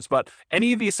assumptions. But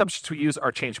any of the assumptions we use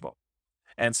are changeable.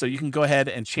 And so you can go ahead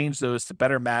and change those to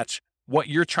better match what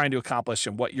you're trying to accomplish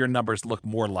and what your numbers look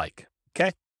more like.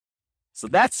 Okay? So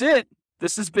that's it.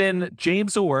 This has been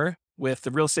James Orr with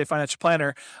the Real Estate Financial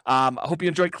Planner. I hope you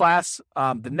enjoyed class.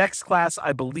 The next class,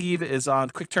 I believe, is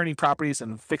on quick turning properties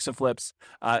and fix and flips.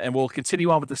 And we'll continue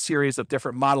on with the series of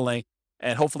different modeling.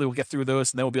 And hopefully we'll get through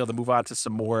those, and then we'll be able to move on to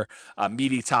some more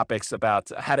meaty topics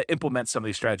about how to implement some of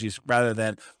these strategies, rather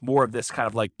than more of this kind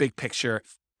of like big picture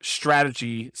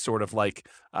strategy sort of like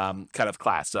kind of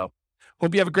class. So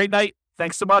hope you have a great night.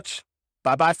 Thanks so much.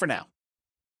 Bye-bye for now.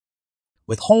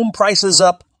 With home prices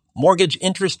up, mortgage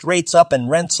interest rates up, and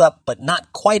rents up, but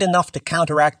not quite enough to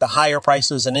counteract the higher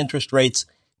prices and interest rates,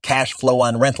 cash flow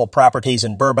on rental properties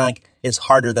in Burbank is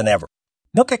harder than ever.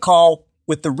 Book a call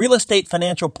with the Real Estate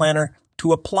Financial Planner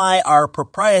to apply our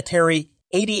proprietary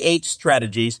 88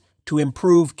 strategies to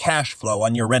improve cash flow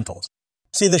on your rentals.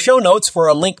 See the show notes for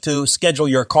a link to schedule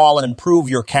your call and improve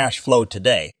your cash flow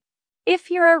today.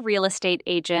 If you're a real estate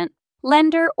agent,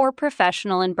 lender, or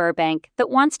professional in Burbank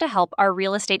that wants to help our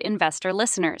real estate investor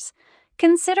listeners,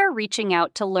 consider reaching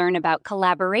out to learn about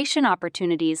collaboration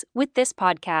opportunities with this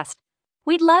podcast.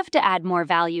 We'd love to add more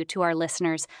value to our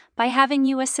listeners by having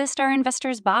you assist our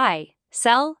investors buy,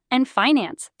 sell, and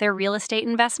finance their real estate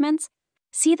investments.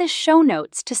 See the show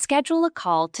notes to schedule a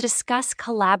call to discuss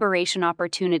collaboration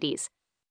opportunities.